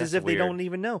 Yeah, and it's that's as if weird. they don't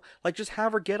even know. Like, just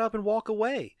have her get up and walk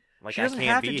away. Like, she doesn't I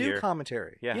can't have be to do here.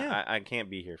 commentary. Yeah. I can't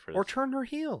be here for this. Or turn her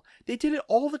heel. They did it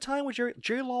all the time with Jerry.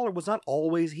 Jerry Lawler was not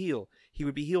always heel. He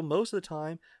would be heel most of the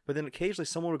time, but then occasionally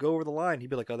someone would go over the line. He'd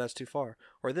be like, oh, that's too far.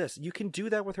 Or this. You can do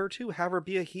that with her too. Have her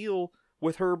be a heel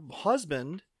with her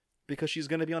husband because she's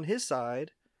going to be on his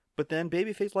side. But then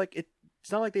babyface, like,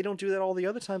 it's not like they don't do that all the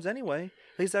other times anyway.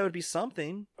 At least that would be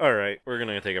something. All right, we're going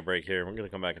to take a break here. We're going to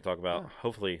come back and talk about,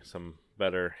 hopefully, some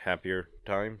better, happier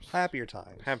times. Happier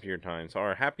times. Happier times.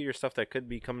 Or happier stuff that could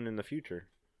be coming in the future.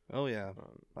 Oh, yeah.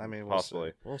 I mean,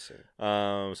 possibly. We'll see.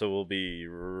 So we'll be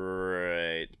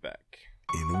right back.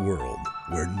 In a world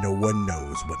where no one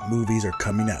knows what movies are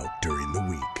coming out during the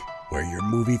week, where your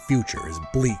movie future is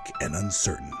bleak and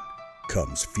uncertain,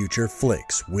 comes Future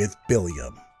Flicks with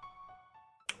Billiam.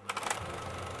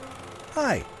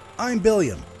 Hi, I'm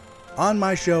Billiam. On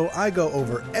my show, I go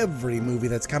over every movie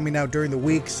that's coming out during the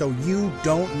week so you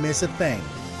don't miss a thing.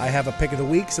 I have a pick of the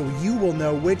week so you will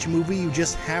know which movie you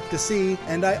just have to see,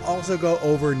 and I also go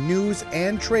over news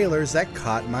and trailers that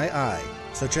caught my eye.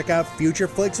 So check out Future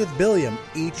Flicks with Billiam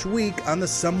each week on the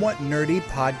Somewhat Nerdy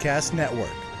Podcast Network.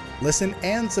 Listen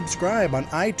and subscribe on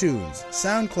iTunes,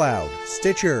 SoundCloud,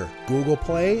 Stitcher, Google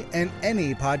Play, and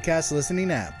any podcast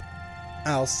listening app.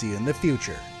 I'll see you in the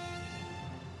future.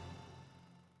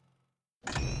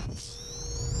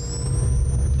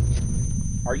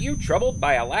 Are you troubled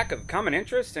by a lack of common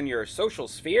interest in your social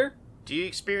sphere? Do you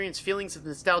experience feelings of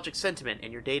nostalgic sentiment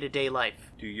in your day-to-day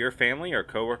life? Do your family or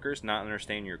coworkers not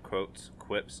understand your quotes,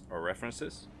 quips, or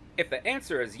references? If the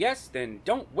answer is yes, then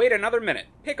don't wait another minute.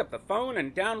 Pick up the phone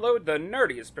and download the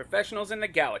nerdiest professionals in the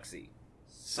galaxy.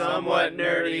 Somewhat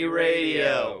Nerdy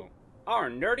Radio. Our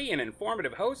nerdy and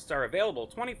informative hosts are available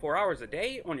 24 hours a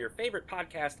day on your favorite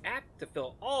podcast app to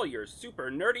fill all your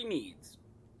super nerdy needs.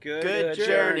 Good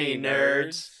journey,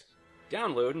 nerds.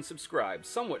 Download and subscribe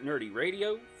Somewhat Nerdy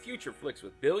Radio, Future Flicks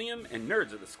with Billiam, and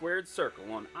Nerds of the Squared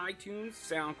Circle on iTunes,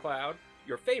 SoundCloud,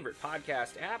 your favorite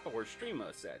podcast app, or stream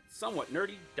us at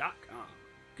somewhatnerdy.com.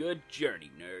 Good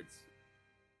journey, nerds.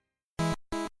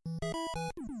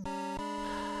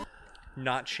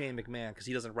 Not Shane McMahon, because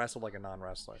he doesn't wrestle like a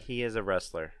non-wrestler. He is a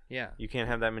wrestler. Yeah. You can't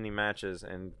have that many matches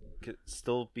and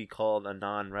still be called a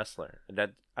non-wrestler.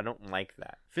 I don't like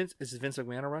that. Is Vince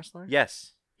McMahon a wrestler?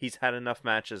 Yes. He's had enough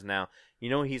matches now. You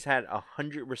know, he's had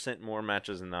 100% more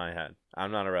matches than I had.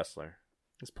 I'm not a wrestler.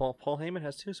 Paul Heyman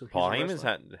has too, so he's Paul a Heyman's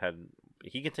wrestler. had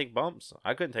he can take bumps.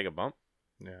 I couldn't take a bump.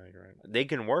 Yeah, you're right. They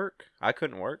can work. I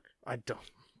couldn't work. I don't.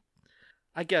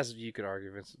 I guess you could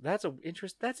argue Vince. That's an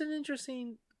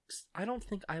interesting. I don't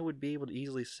think I would be able to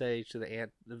easily say to the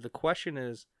ant. The question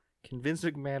is, can Vince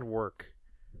McMahon work?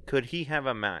 Could he have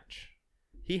a match?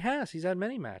 He has. He's had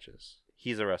many matches.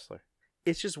 He's a wrestler.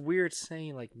 It's just weird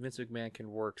saying like Vince McMahon can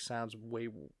work. Sounds way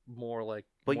more like.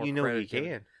 But more you know he credit given.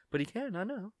 can. But he can. I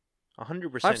know.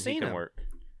 100% I've he seen can him. work.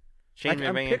 Shane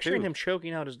I'm McMahon picturing too. him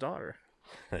choking out his daughter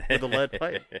with a lead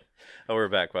pipe. Oh, we're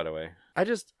back, by the way. I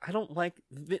don't like.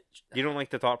 You don't like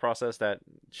the thought process that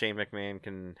Shane McMahon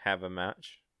can have a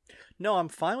match? No, I'm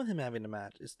fine with him having a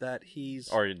match. It's that he's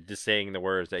Or just saying the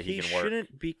words that he can work?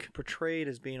 shouldn't be portrayed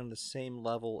as being on the same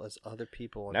level as other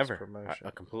people in Never. this promotion.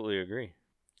 I completely agree.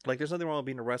 Like, there's nothing wrong with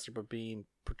being a wrestler, but being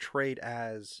portrayed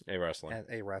as A wrestler.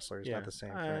 a wrestler is not the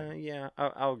same thing. Yeah,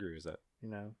 I'll agree with that. You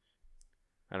know,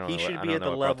 I don't he know. should I be don't at the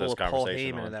know what brought level this of Paul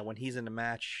conversation Heyman, on. and that when he's in a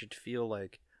match, you should feel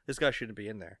like this guy shouldn't be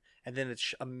in there. And then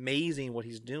it's amazing what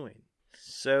he's doing.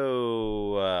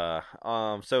 So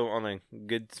on a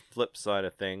good flip side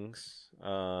of things,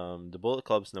 the Bullet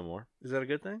Club's no more. Is that a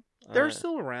good thing? They're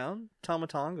still around. Tama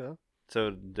Tonga. So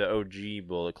the OG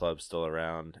Bullet Club's still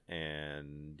around,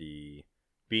 and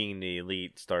Being the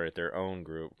Elite started their own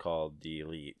group called the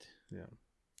Elite. Yeah.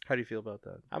 How do you feel about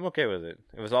that? I'm okay with it.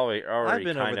 It was already I've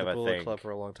been kind over of the a Bullet thing. Club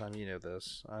for a long time. You know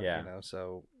this. Yeah. You know,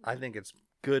 so I think it's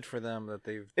good for them that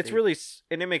they've. Really,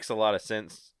 and it makes a lot of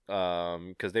sense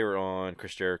because they were on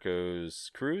Chris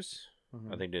Jericho's cruise.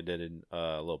 Mhm. I think they did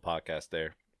a little podcast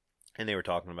there, and they were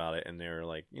talking about it, and they were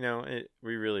like,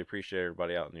 we really appreciate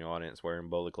everybody out in the audience wearing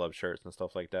Bullet Club shirts and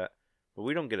stuff like that, but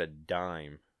we don't get a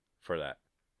dime for that.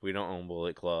 We don't own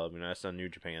Bullet Club, that's a New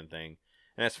Japan thing,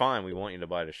 and that's fine. We want you to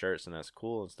buy the shirts, and that's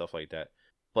cool and stuff like that.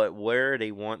 But where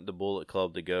they want the Bullet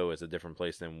Club to go is a different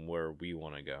place than where we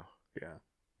want to go. Yeah.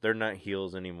 They're not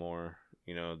heels anymore.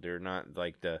 You know, they're not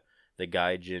like the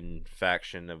Gaijin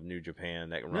faction of New Japan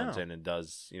that runs No. in and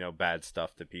does, you know, bad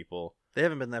stuff to people. They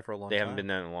haven't been there for a long They time. haven't been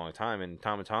there in a long time, and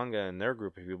Tama Tonga and their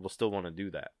group of people still want to do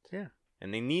that. Yeah.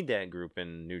 And they need that group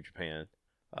in New Japan.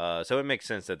 So it makes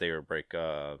sense that they would break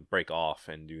off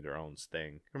and do their own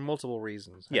thing. For multiple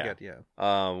reasons. Yeah.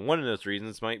 One of those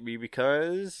reasons might be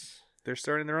because They're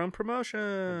starting their own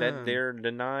promotion. that they're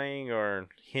denying or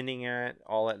hinting at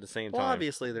all at the same Well, time.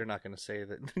 obviously, they're not going to say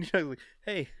that. You know, like,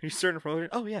 hey, you're starting a promotion?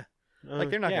 Oh, yeah. Like,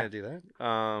 they're not yeah. going to do that.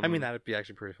 I I mean, that would be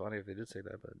actually pretty funny if they did say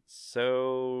that, but...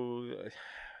 So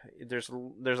there's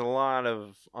a lot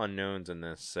of unknowns in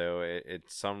this. So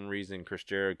it's some reason Chris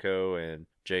Jericho and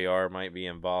JR might be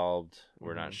involved.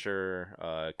 We're not sure.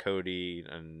 Cody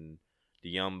and the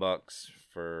Young Bucks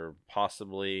for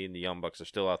possibly. The Young Bucks are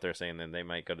still out there saying that they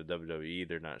might go to WWE.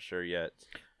 They're not sure yet.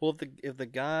 Well, if the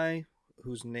guy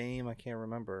whose name I can't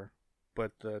remember,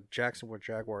 but the Jacksonville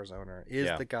Jaguars owner is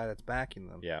Yeah. the guy that's backing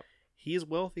them, Yeah. he is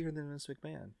wealthier than Vince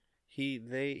McMahon. He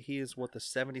is what, the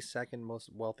 72nd most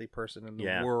wealthy person in the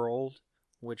Yeah. world,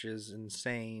 which is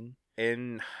insane.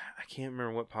 And I can't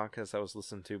remember what podcast I was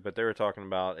listening to, but they were talking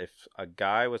about if a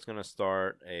guy was going to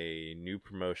start a new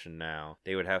promotion now,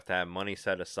 they would have to have money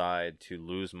set aside to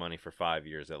lose money for 5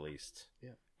 years at least.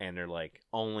 Yeah. And they're like,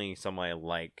 only somebody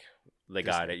like the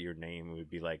guy that your name would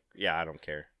be like, yeah, I don't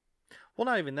care. Well,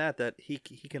 not even that he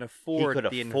can He afford could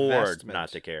the afford investment. not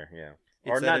to care, yeah.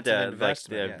 It's Or that not it's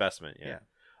an the investment, yeah.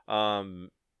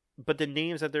 But the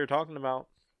names that they're talking about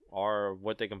are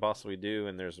what they can possibly do,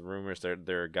 and there's rumors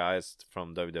there are guys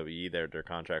from WWE that their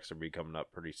contracts will be coming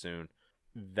up pretty soon.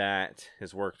 That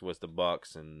has worked with the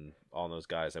Bucks and all those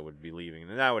guys that would be leaving,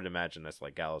 and I would imagine that's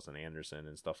like Gallows and Anderson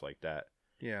and stuff like that.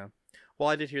 Yeah. Well,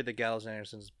 I did hear that Gallows and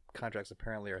Anderson's contracts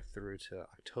apparently are through to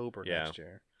October Yeah. next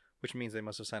year, which means they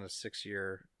must have signed a 6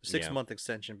 month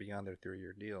extension beyond their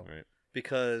 3-year deal. Right.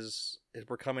 Because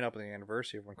we're coming up on the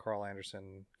anniversary of when Carl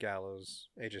Anderson, Gallows,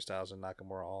 AJ Styles, and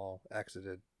Nakamura all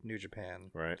exited New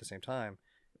Japan Right. at the same time,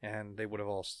 and they would have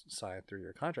all signed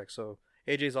 3-year contracts. So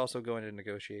AJ's also going into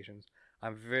negotiations.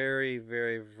 I'm very,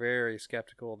 very, very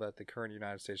skeptical that the current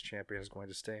United States champion is going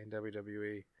to stay in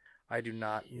WWE. I do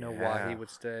not know why he Yeah. would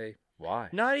stay. Why?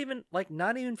 Not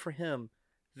even for him.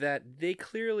 That they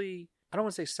clearly, I don't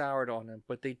want to say soured on him,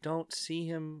 but they don't see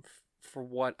him for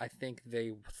what I think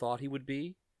they thought he would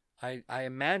be. I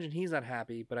imagine he's not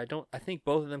happy, but I think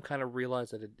both of them kind of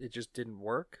realize that it just didn't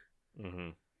work. Mm-hmm.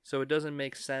 So it doesn't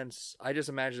make sense. I just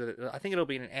imagine that I think it'll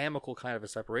be an amicable kind of a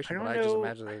separation. I don't but I just know-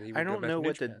 imagine that he would I go don't back know to New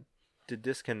what Japan. the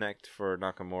disconnect for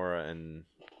Nakamura and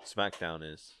SmackDown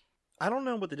is. I don't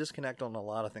know what the disconnect on a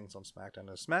lot of things on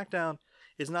SmackDown is. SmackDown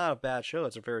is not a bad show.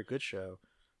 It's a very good show.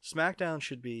 SmackDown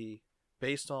should be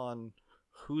based on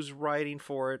who's writing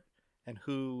for it and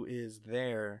who is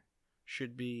there,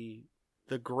 should be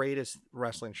the greatest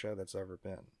wrestling show that's ever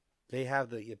been. They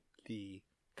have the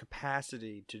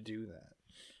capacity to do that.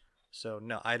 So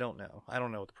no, I don't know. I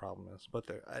don't know what the problem is, but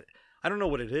I don't know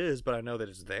what it is, but I know that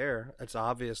it's there. It's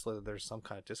obvious that there's some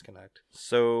kind of disconnect.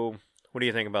 So, what do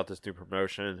you think about this new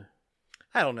promotion?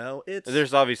 I don't know.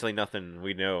 There's obviously nothing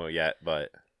we know yet,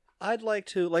 but I'd like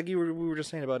to, like we were just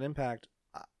saying about Impact,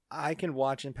 I can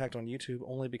watch Impact on YouTube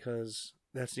only because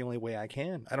that's the only way I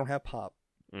can. I don't have Pop,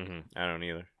 I don't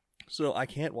either. so I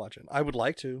can't watch it. I would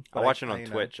like to. I but watch it on you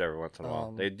know, Twitch every once in a while.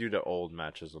 um, They do the old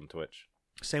matches on Twitch.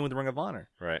 Same with Ring of Honor.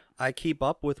 Right. I keep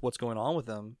up with what's going on with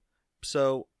them.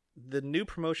 So the new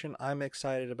promotion I'm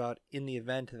excited about in the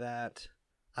event that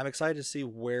I'm excited to see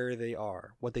where they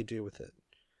are, what they do with it.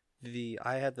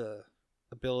 I had the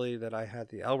ability that I had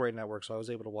the El Rey network, so I was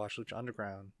able to watch Lucha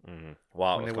Underground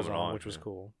Wow, when it was on, which was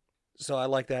cool. So I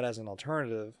like that as an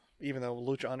alternative, even though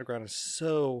Lucha Underground is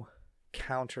so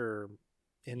counter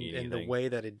in the Anything. way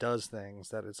that it does things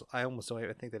that I almost don't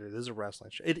even think that it is a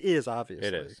wrestling show. It is, obviously.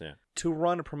 It is, yeah. To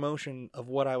run a promotion of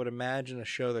what I would imagine a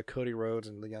show that Cody Rhodes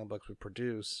and the Young Bucks would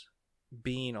produce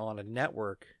being on a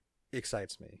network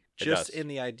excites me. It Just does. in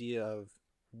the idea of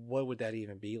what would that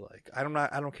even be like. I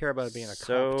don't care about it being a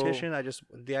So- competition.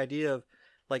 The idea of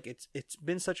like it's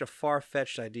been such a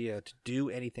far-fetched idea to do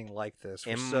anything like this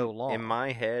for so long. In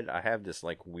my head, I have this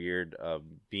like weird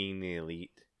being the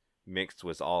elite mixed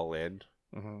with all in,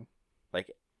 Mhm.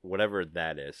 like whatever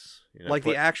that is. You know, Like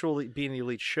the actual being the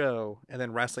elite show and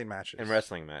then wrestling matches. and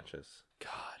wrestling matches,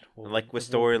 God. and like with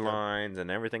what would that- storylines and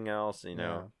everything else. You know,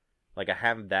 Yeah. like I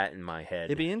have that in my head.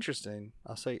 It'd be interesting.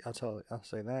 I'll say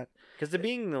that. Because the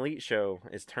Being the Elite show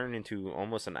is turned into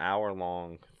almost an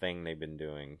hour-long thing they've been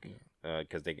doing.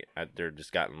 Because they're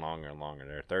just gotten longer and longer.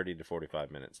 They're 30 to 45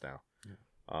 minutes now.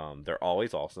 They're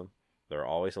always awesome. They're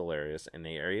always hilarious. And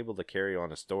they are able to carry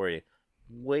on a story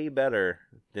way better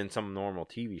than some normal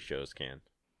TV shows can,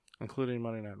 including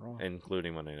Monday Night Raw,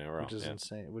 including Monday Night Raw, which is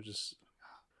insane. Which is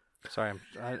sorry,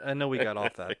 I know we got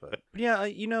off that, but yeah,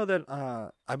 you know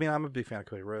that. I mean, I'm a big fan of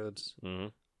Cody Rhodes. Mm-hmm.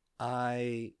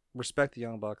 I respect the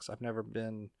Young Bucks. I've never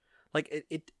been like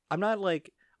it. I'm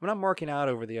not marking out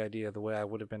over the idea the way I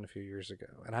would have been a few years ago,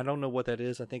 and I don't know what that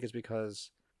is. I think it's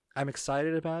because I'm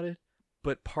excited about it,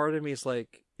 but part of me is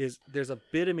like, there's a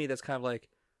bit of me that's kind of like,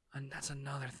 and that's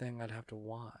another thing I'd have to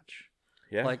watch.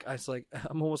 Yeah. Like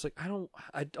I'm almost like I don't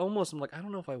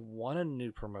know if I want a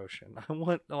new promotion.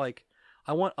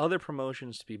 I want other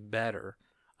promotions to be better.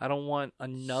 I don't want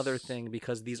another thing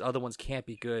because these other ones can't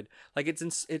be good. Like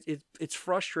it's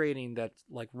frustrating that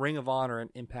like Ring of Honor and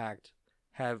Impact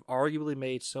have arguably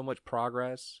made so much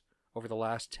progress over the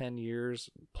last 10 years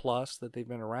plus that they've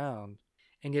been around,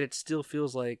 and yet it still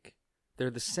feels like they're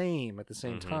the same at the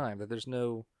same time, that there's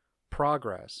no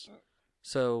progress.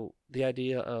 So the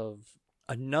idea of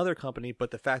another company,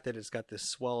 but the fact that it's got this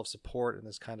swell of support and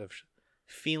this kind of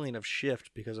feeling of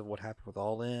shift because of what happened with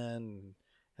All In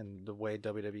and the way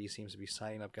WWE seems to be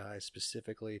signing up guys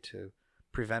specifically to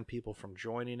prevent people from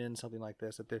joining in something like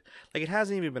this. Like it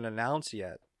hasn't even been announced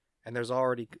yet, and there's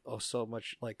already so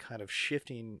much like kind of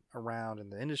shifting around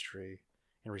in the industry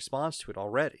in response to it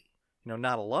already. You know,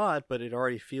 not a lot, but it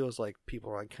already feels like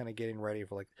people are like kind of getting ready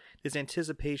for like this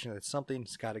anticipation that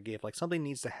something's got to give, like something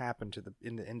needs to happen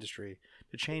in the industry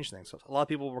to change things. So a lot of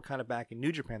people were kind of backing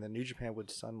New Japan, that New Japan would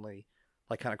suddenly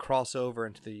like kind of cross over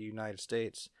into the United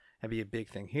States and be a big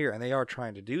thing here, and they are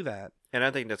trying to do that. And I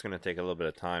think that's going to take a little bit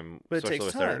of time, but it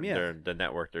takes time, the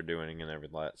network they're doing and every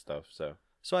that stuff. So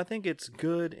I think it's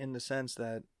good in the sense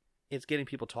that it's getting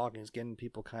people talking, it's getting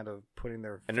people kind of putting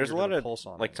their and there's a lot of pulse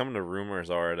on like it. Some of the rumors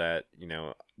are that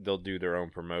they'll do their own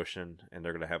promotion and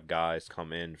they're going to have guys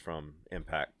come in from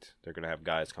Impact, they're going to have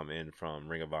guys come in from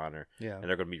Ring of Honor, and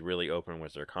they're going to be really open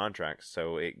with their contracts,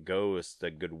 so it goes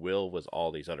the goodwill with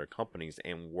all these other companies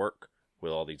and work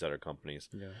with all these other companies.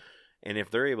 And if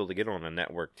they're able to get on a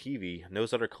network TV,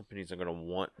 those other companies are going to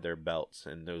want their belts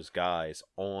and those guys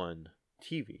on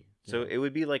TV. So it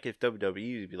would be like if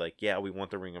WWE would be like, yeah, we want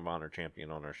the Ring of Honor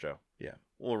champion on our show. Yeah.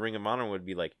 Well, Ring of Honor would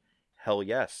be like, hell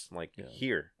yes. Like,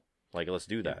 here. Like, let's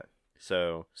do that.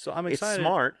 So I'm excited. It's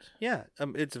smart. Yeah.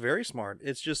 It's very smart.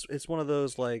 It's one of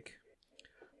those like,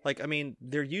 I mean,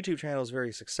 their YouTube channel is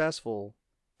very successful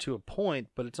to a point,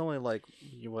 but it's only like,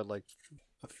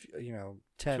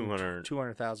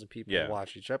 200,000 people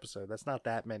watch each episode. That's not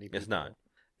that many people. It's not.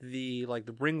 The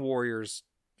Ring Warriors,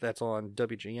 that's on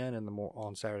WGN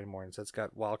on Saturday mornings. That's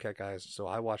got Wildcat guys, so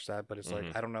I watch that. But it's like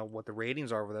I don't know what the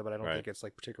ratings are over there, but I don't think it's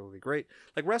like particularly great.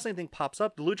 Like wrestling thing pops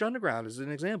up. The Lucha Underground is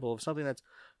an example of something that's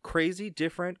crazy,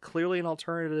 different, clearly an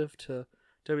alternative to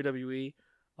WWE.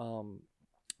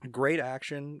 Great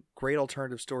action, great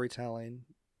alternative storytelling,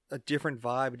 a different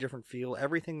vibe, a different feel.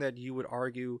 Everything that you would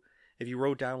argue if you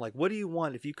wrote down like, what do you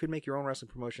want if you could make your own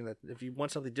wrestling promotion? That if you want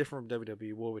something different from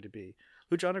WWE, what would it be?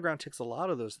 Lucha Underground ticks a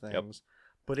lot of those things.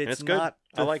 But it's not.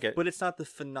 I like it. But it's not the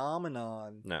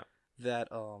phenomenon that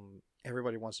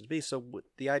everybody wants it to be. So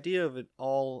the idea of an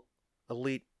all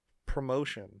elite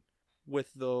promotion,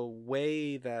 with the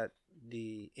way that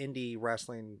the indie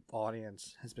wrestling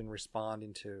audience has been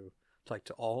responding to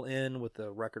All In with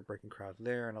the record breaking crowd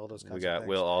there and all those kinds of things. We got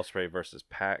Will Ospreay versus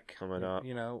Pac coming up.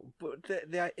 But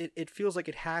it feels like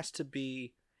it has to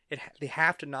be. They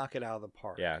have to knock it out of the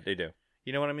park. Yeah, they do.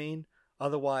 You know what I mean?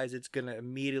 Otherwise, it's going to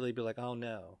immediately be like, oh,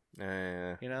 no.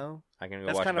 I can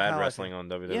go watch bad wrestling on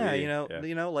WWE.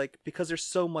 Yeah, like, because there's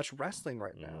so much wrestling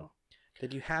right now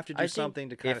that you have to do something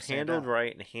to kind of stand handled out.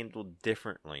 Right and handled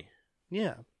differently.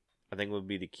 Yeah. I think would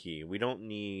be the key. We don't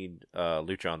need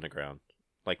Lucha Underground,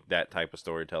 like that type of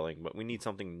storytelling, but we need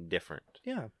something different.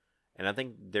 Yeah. And I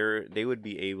think they would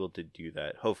be able to do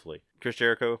that, hopefully. Chris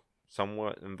Jericho,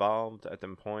 somewhat involved at the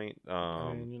point.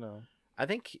 I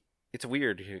think it's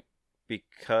weird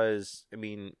because, I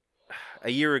mean,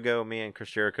 a year ago, man, Chris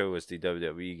Jericho was the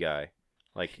WWE guy.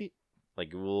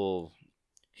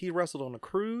 He wrestled on a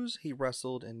cruise. He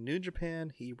wrestled in New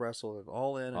Japan. He wrestled at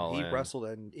All In. He wrestled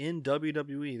in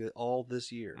WWE all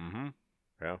this year. Mm-hmm.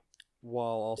 Yeah. While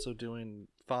also doing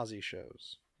Fozzy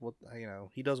shows.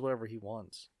 He does whatever he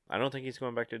wants. I don't think he's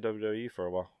going back to WWE for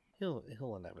a while. He'll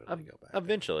inevitably go back.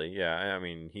 Eventually, yeah. I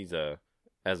mean, he's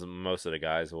as most of the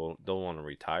guys they'll want to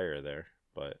retire there,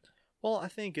 but. Well, I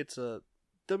think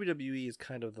WWE is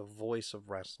kind of the voice of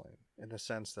wrestling in the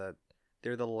sense that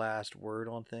they're the last word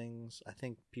on things. I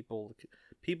think people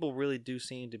really do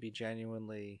seem to be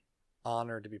genuinely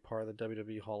honored to be part of the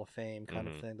WWE Hall of Fame kind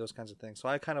of thing, those kinds of things. So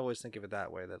I kind of always think of it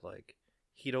that way, that like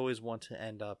he'd always want to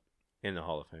end up in the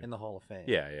Hall of Fame. In the Hall of Fame.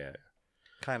 Yeah.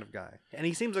 kind of guy, and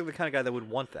he seems like the kind of guy that would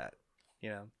want that. You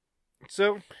know.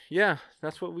 So yeah,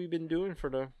 that's what we've been doing for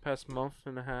the past month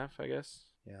and a half, I guess.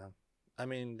 Yeah, I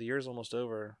mean the year's almost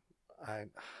over.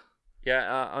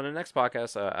 Yeah, on the next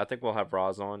podcast, I think we'll have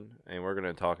Roz on, and we're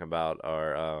gonna talk about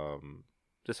our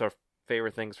just our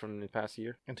favorite things from the past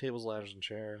year. And tables, ladders, and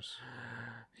chairs.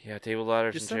 Yeah, table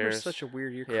ladders December's and chairs. such a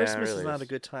weird year. Yeah, it Christmas really is not is. a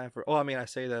good time for. Oh, I mean, I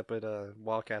say that, but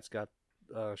Wildcats got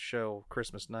a show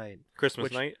Christmas night.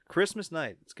 Christmas night. Christmas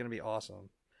night. It's gonna be awesome.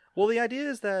 Well, the idea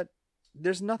is that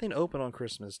there's nothing open on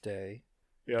Christmas Day,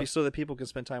 so that people can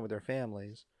spend time with their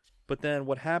families. But then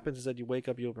what happens is that you wake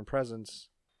up, you open presents,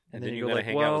 and then you go gotta like,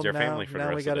 hang well, out with your now, family for the now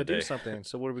we rest got of to the do day. something.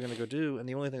 So what are we going to go do? And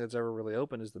the only thing that's ever really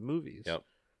open is the movies. Yep.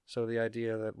 So the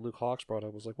idea that Luke Hawks brought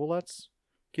up was like, well, let's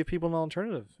give people an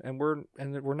alternative, and we're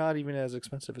not even as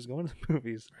expensive as going to the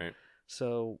movies. Right.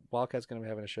 So Wildcat's going to be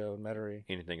having a show in Metairie.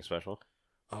 Anything special?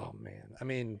 Oh man, I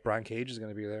mean Brian Cage is going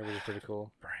to be there, which is pretty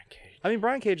cool. Brian Cage. I mean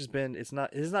Brian Cage has been. It's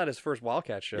not his first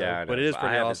Wildcat show. Yeah, I know, but it is pretty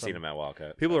I haven't awesome. seen him at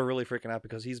Wildcat. People are really freaking out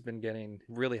because he's been getting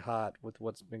really hot with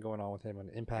what's been going on with him on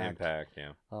Impact. Impact,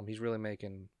 yeah. He's really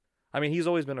making. I mean, he's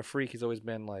always been a freak. He's always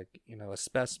been like a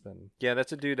specimen. Yeah,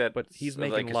 that's a dude that. But he's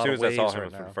like, making a lot as soon of as I saw waves him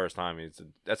right for now. the first time,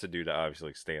 that's a dude that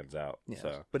obviously stands out. Yeah.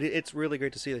 So But it's really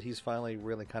great to see that he's finally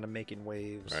really kind of making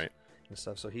waves right. and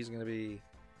stuff. So he's going to be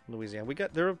in Louisiana.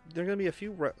 There are going to be a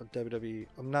few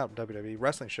not WWE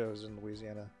wrestling shows in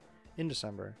Louisiana in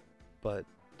December, but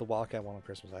the Wildcat one on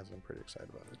Christmas Night, I'm pretty excited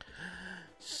about it.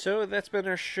 So that's been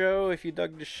our show. If you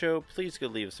dug the show, please go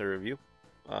leave us a review.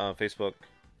 Facebook,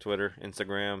 Twitter,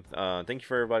 Instagram. Thank you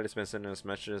for everybody that's been sending us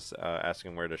messages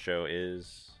asking where the show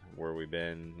is, where we've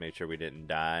been, made sure we didn't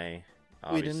die.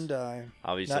 We didn't die.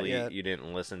 Obviously, Not yet. you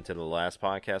didn't listen to the last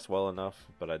podcast well enough,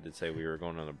 but I did say we were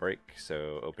going on a break,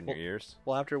 so open your ears.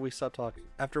 Well, after we stop talking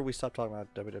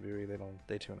about WWE,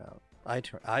 they tune out. I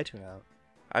tune out.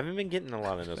 I haven't been getting a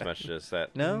lot of those messages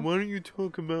that. No? Why don't you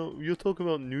talk about? You'll talk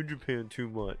about New Japan too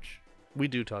much. We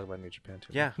do talk about New Japan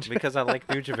too. Yeah, much. because I like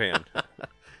New Japan.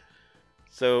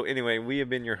 So anyway, we have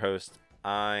been your host.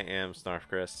 I am Snarf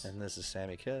Chris, And this is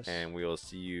Sammy Kiss. and we will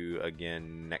see you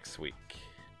again next week.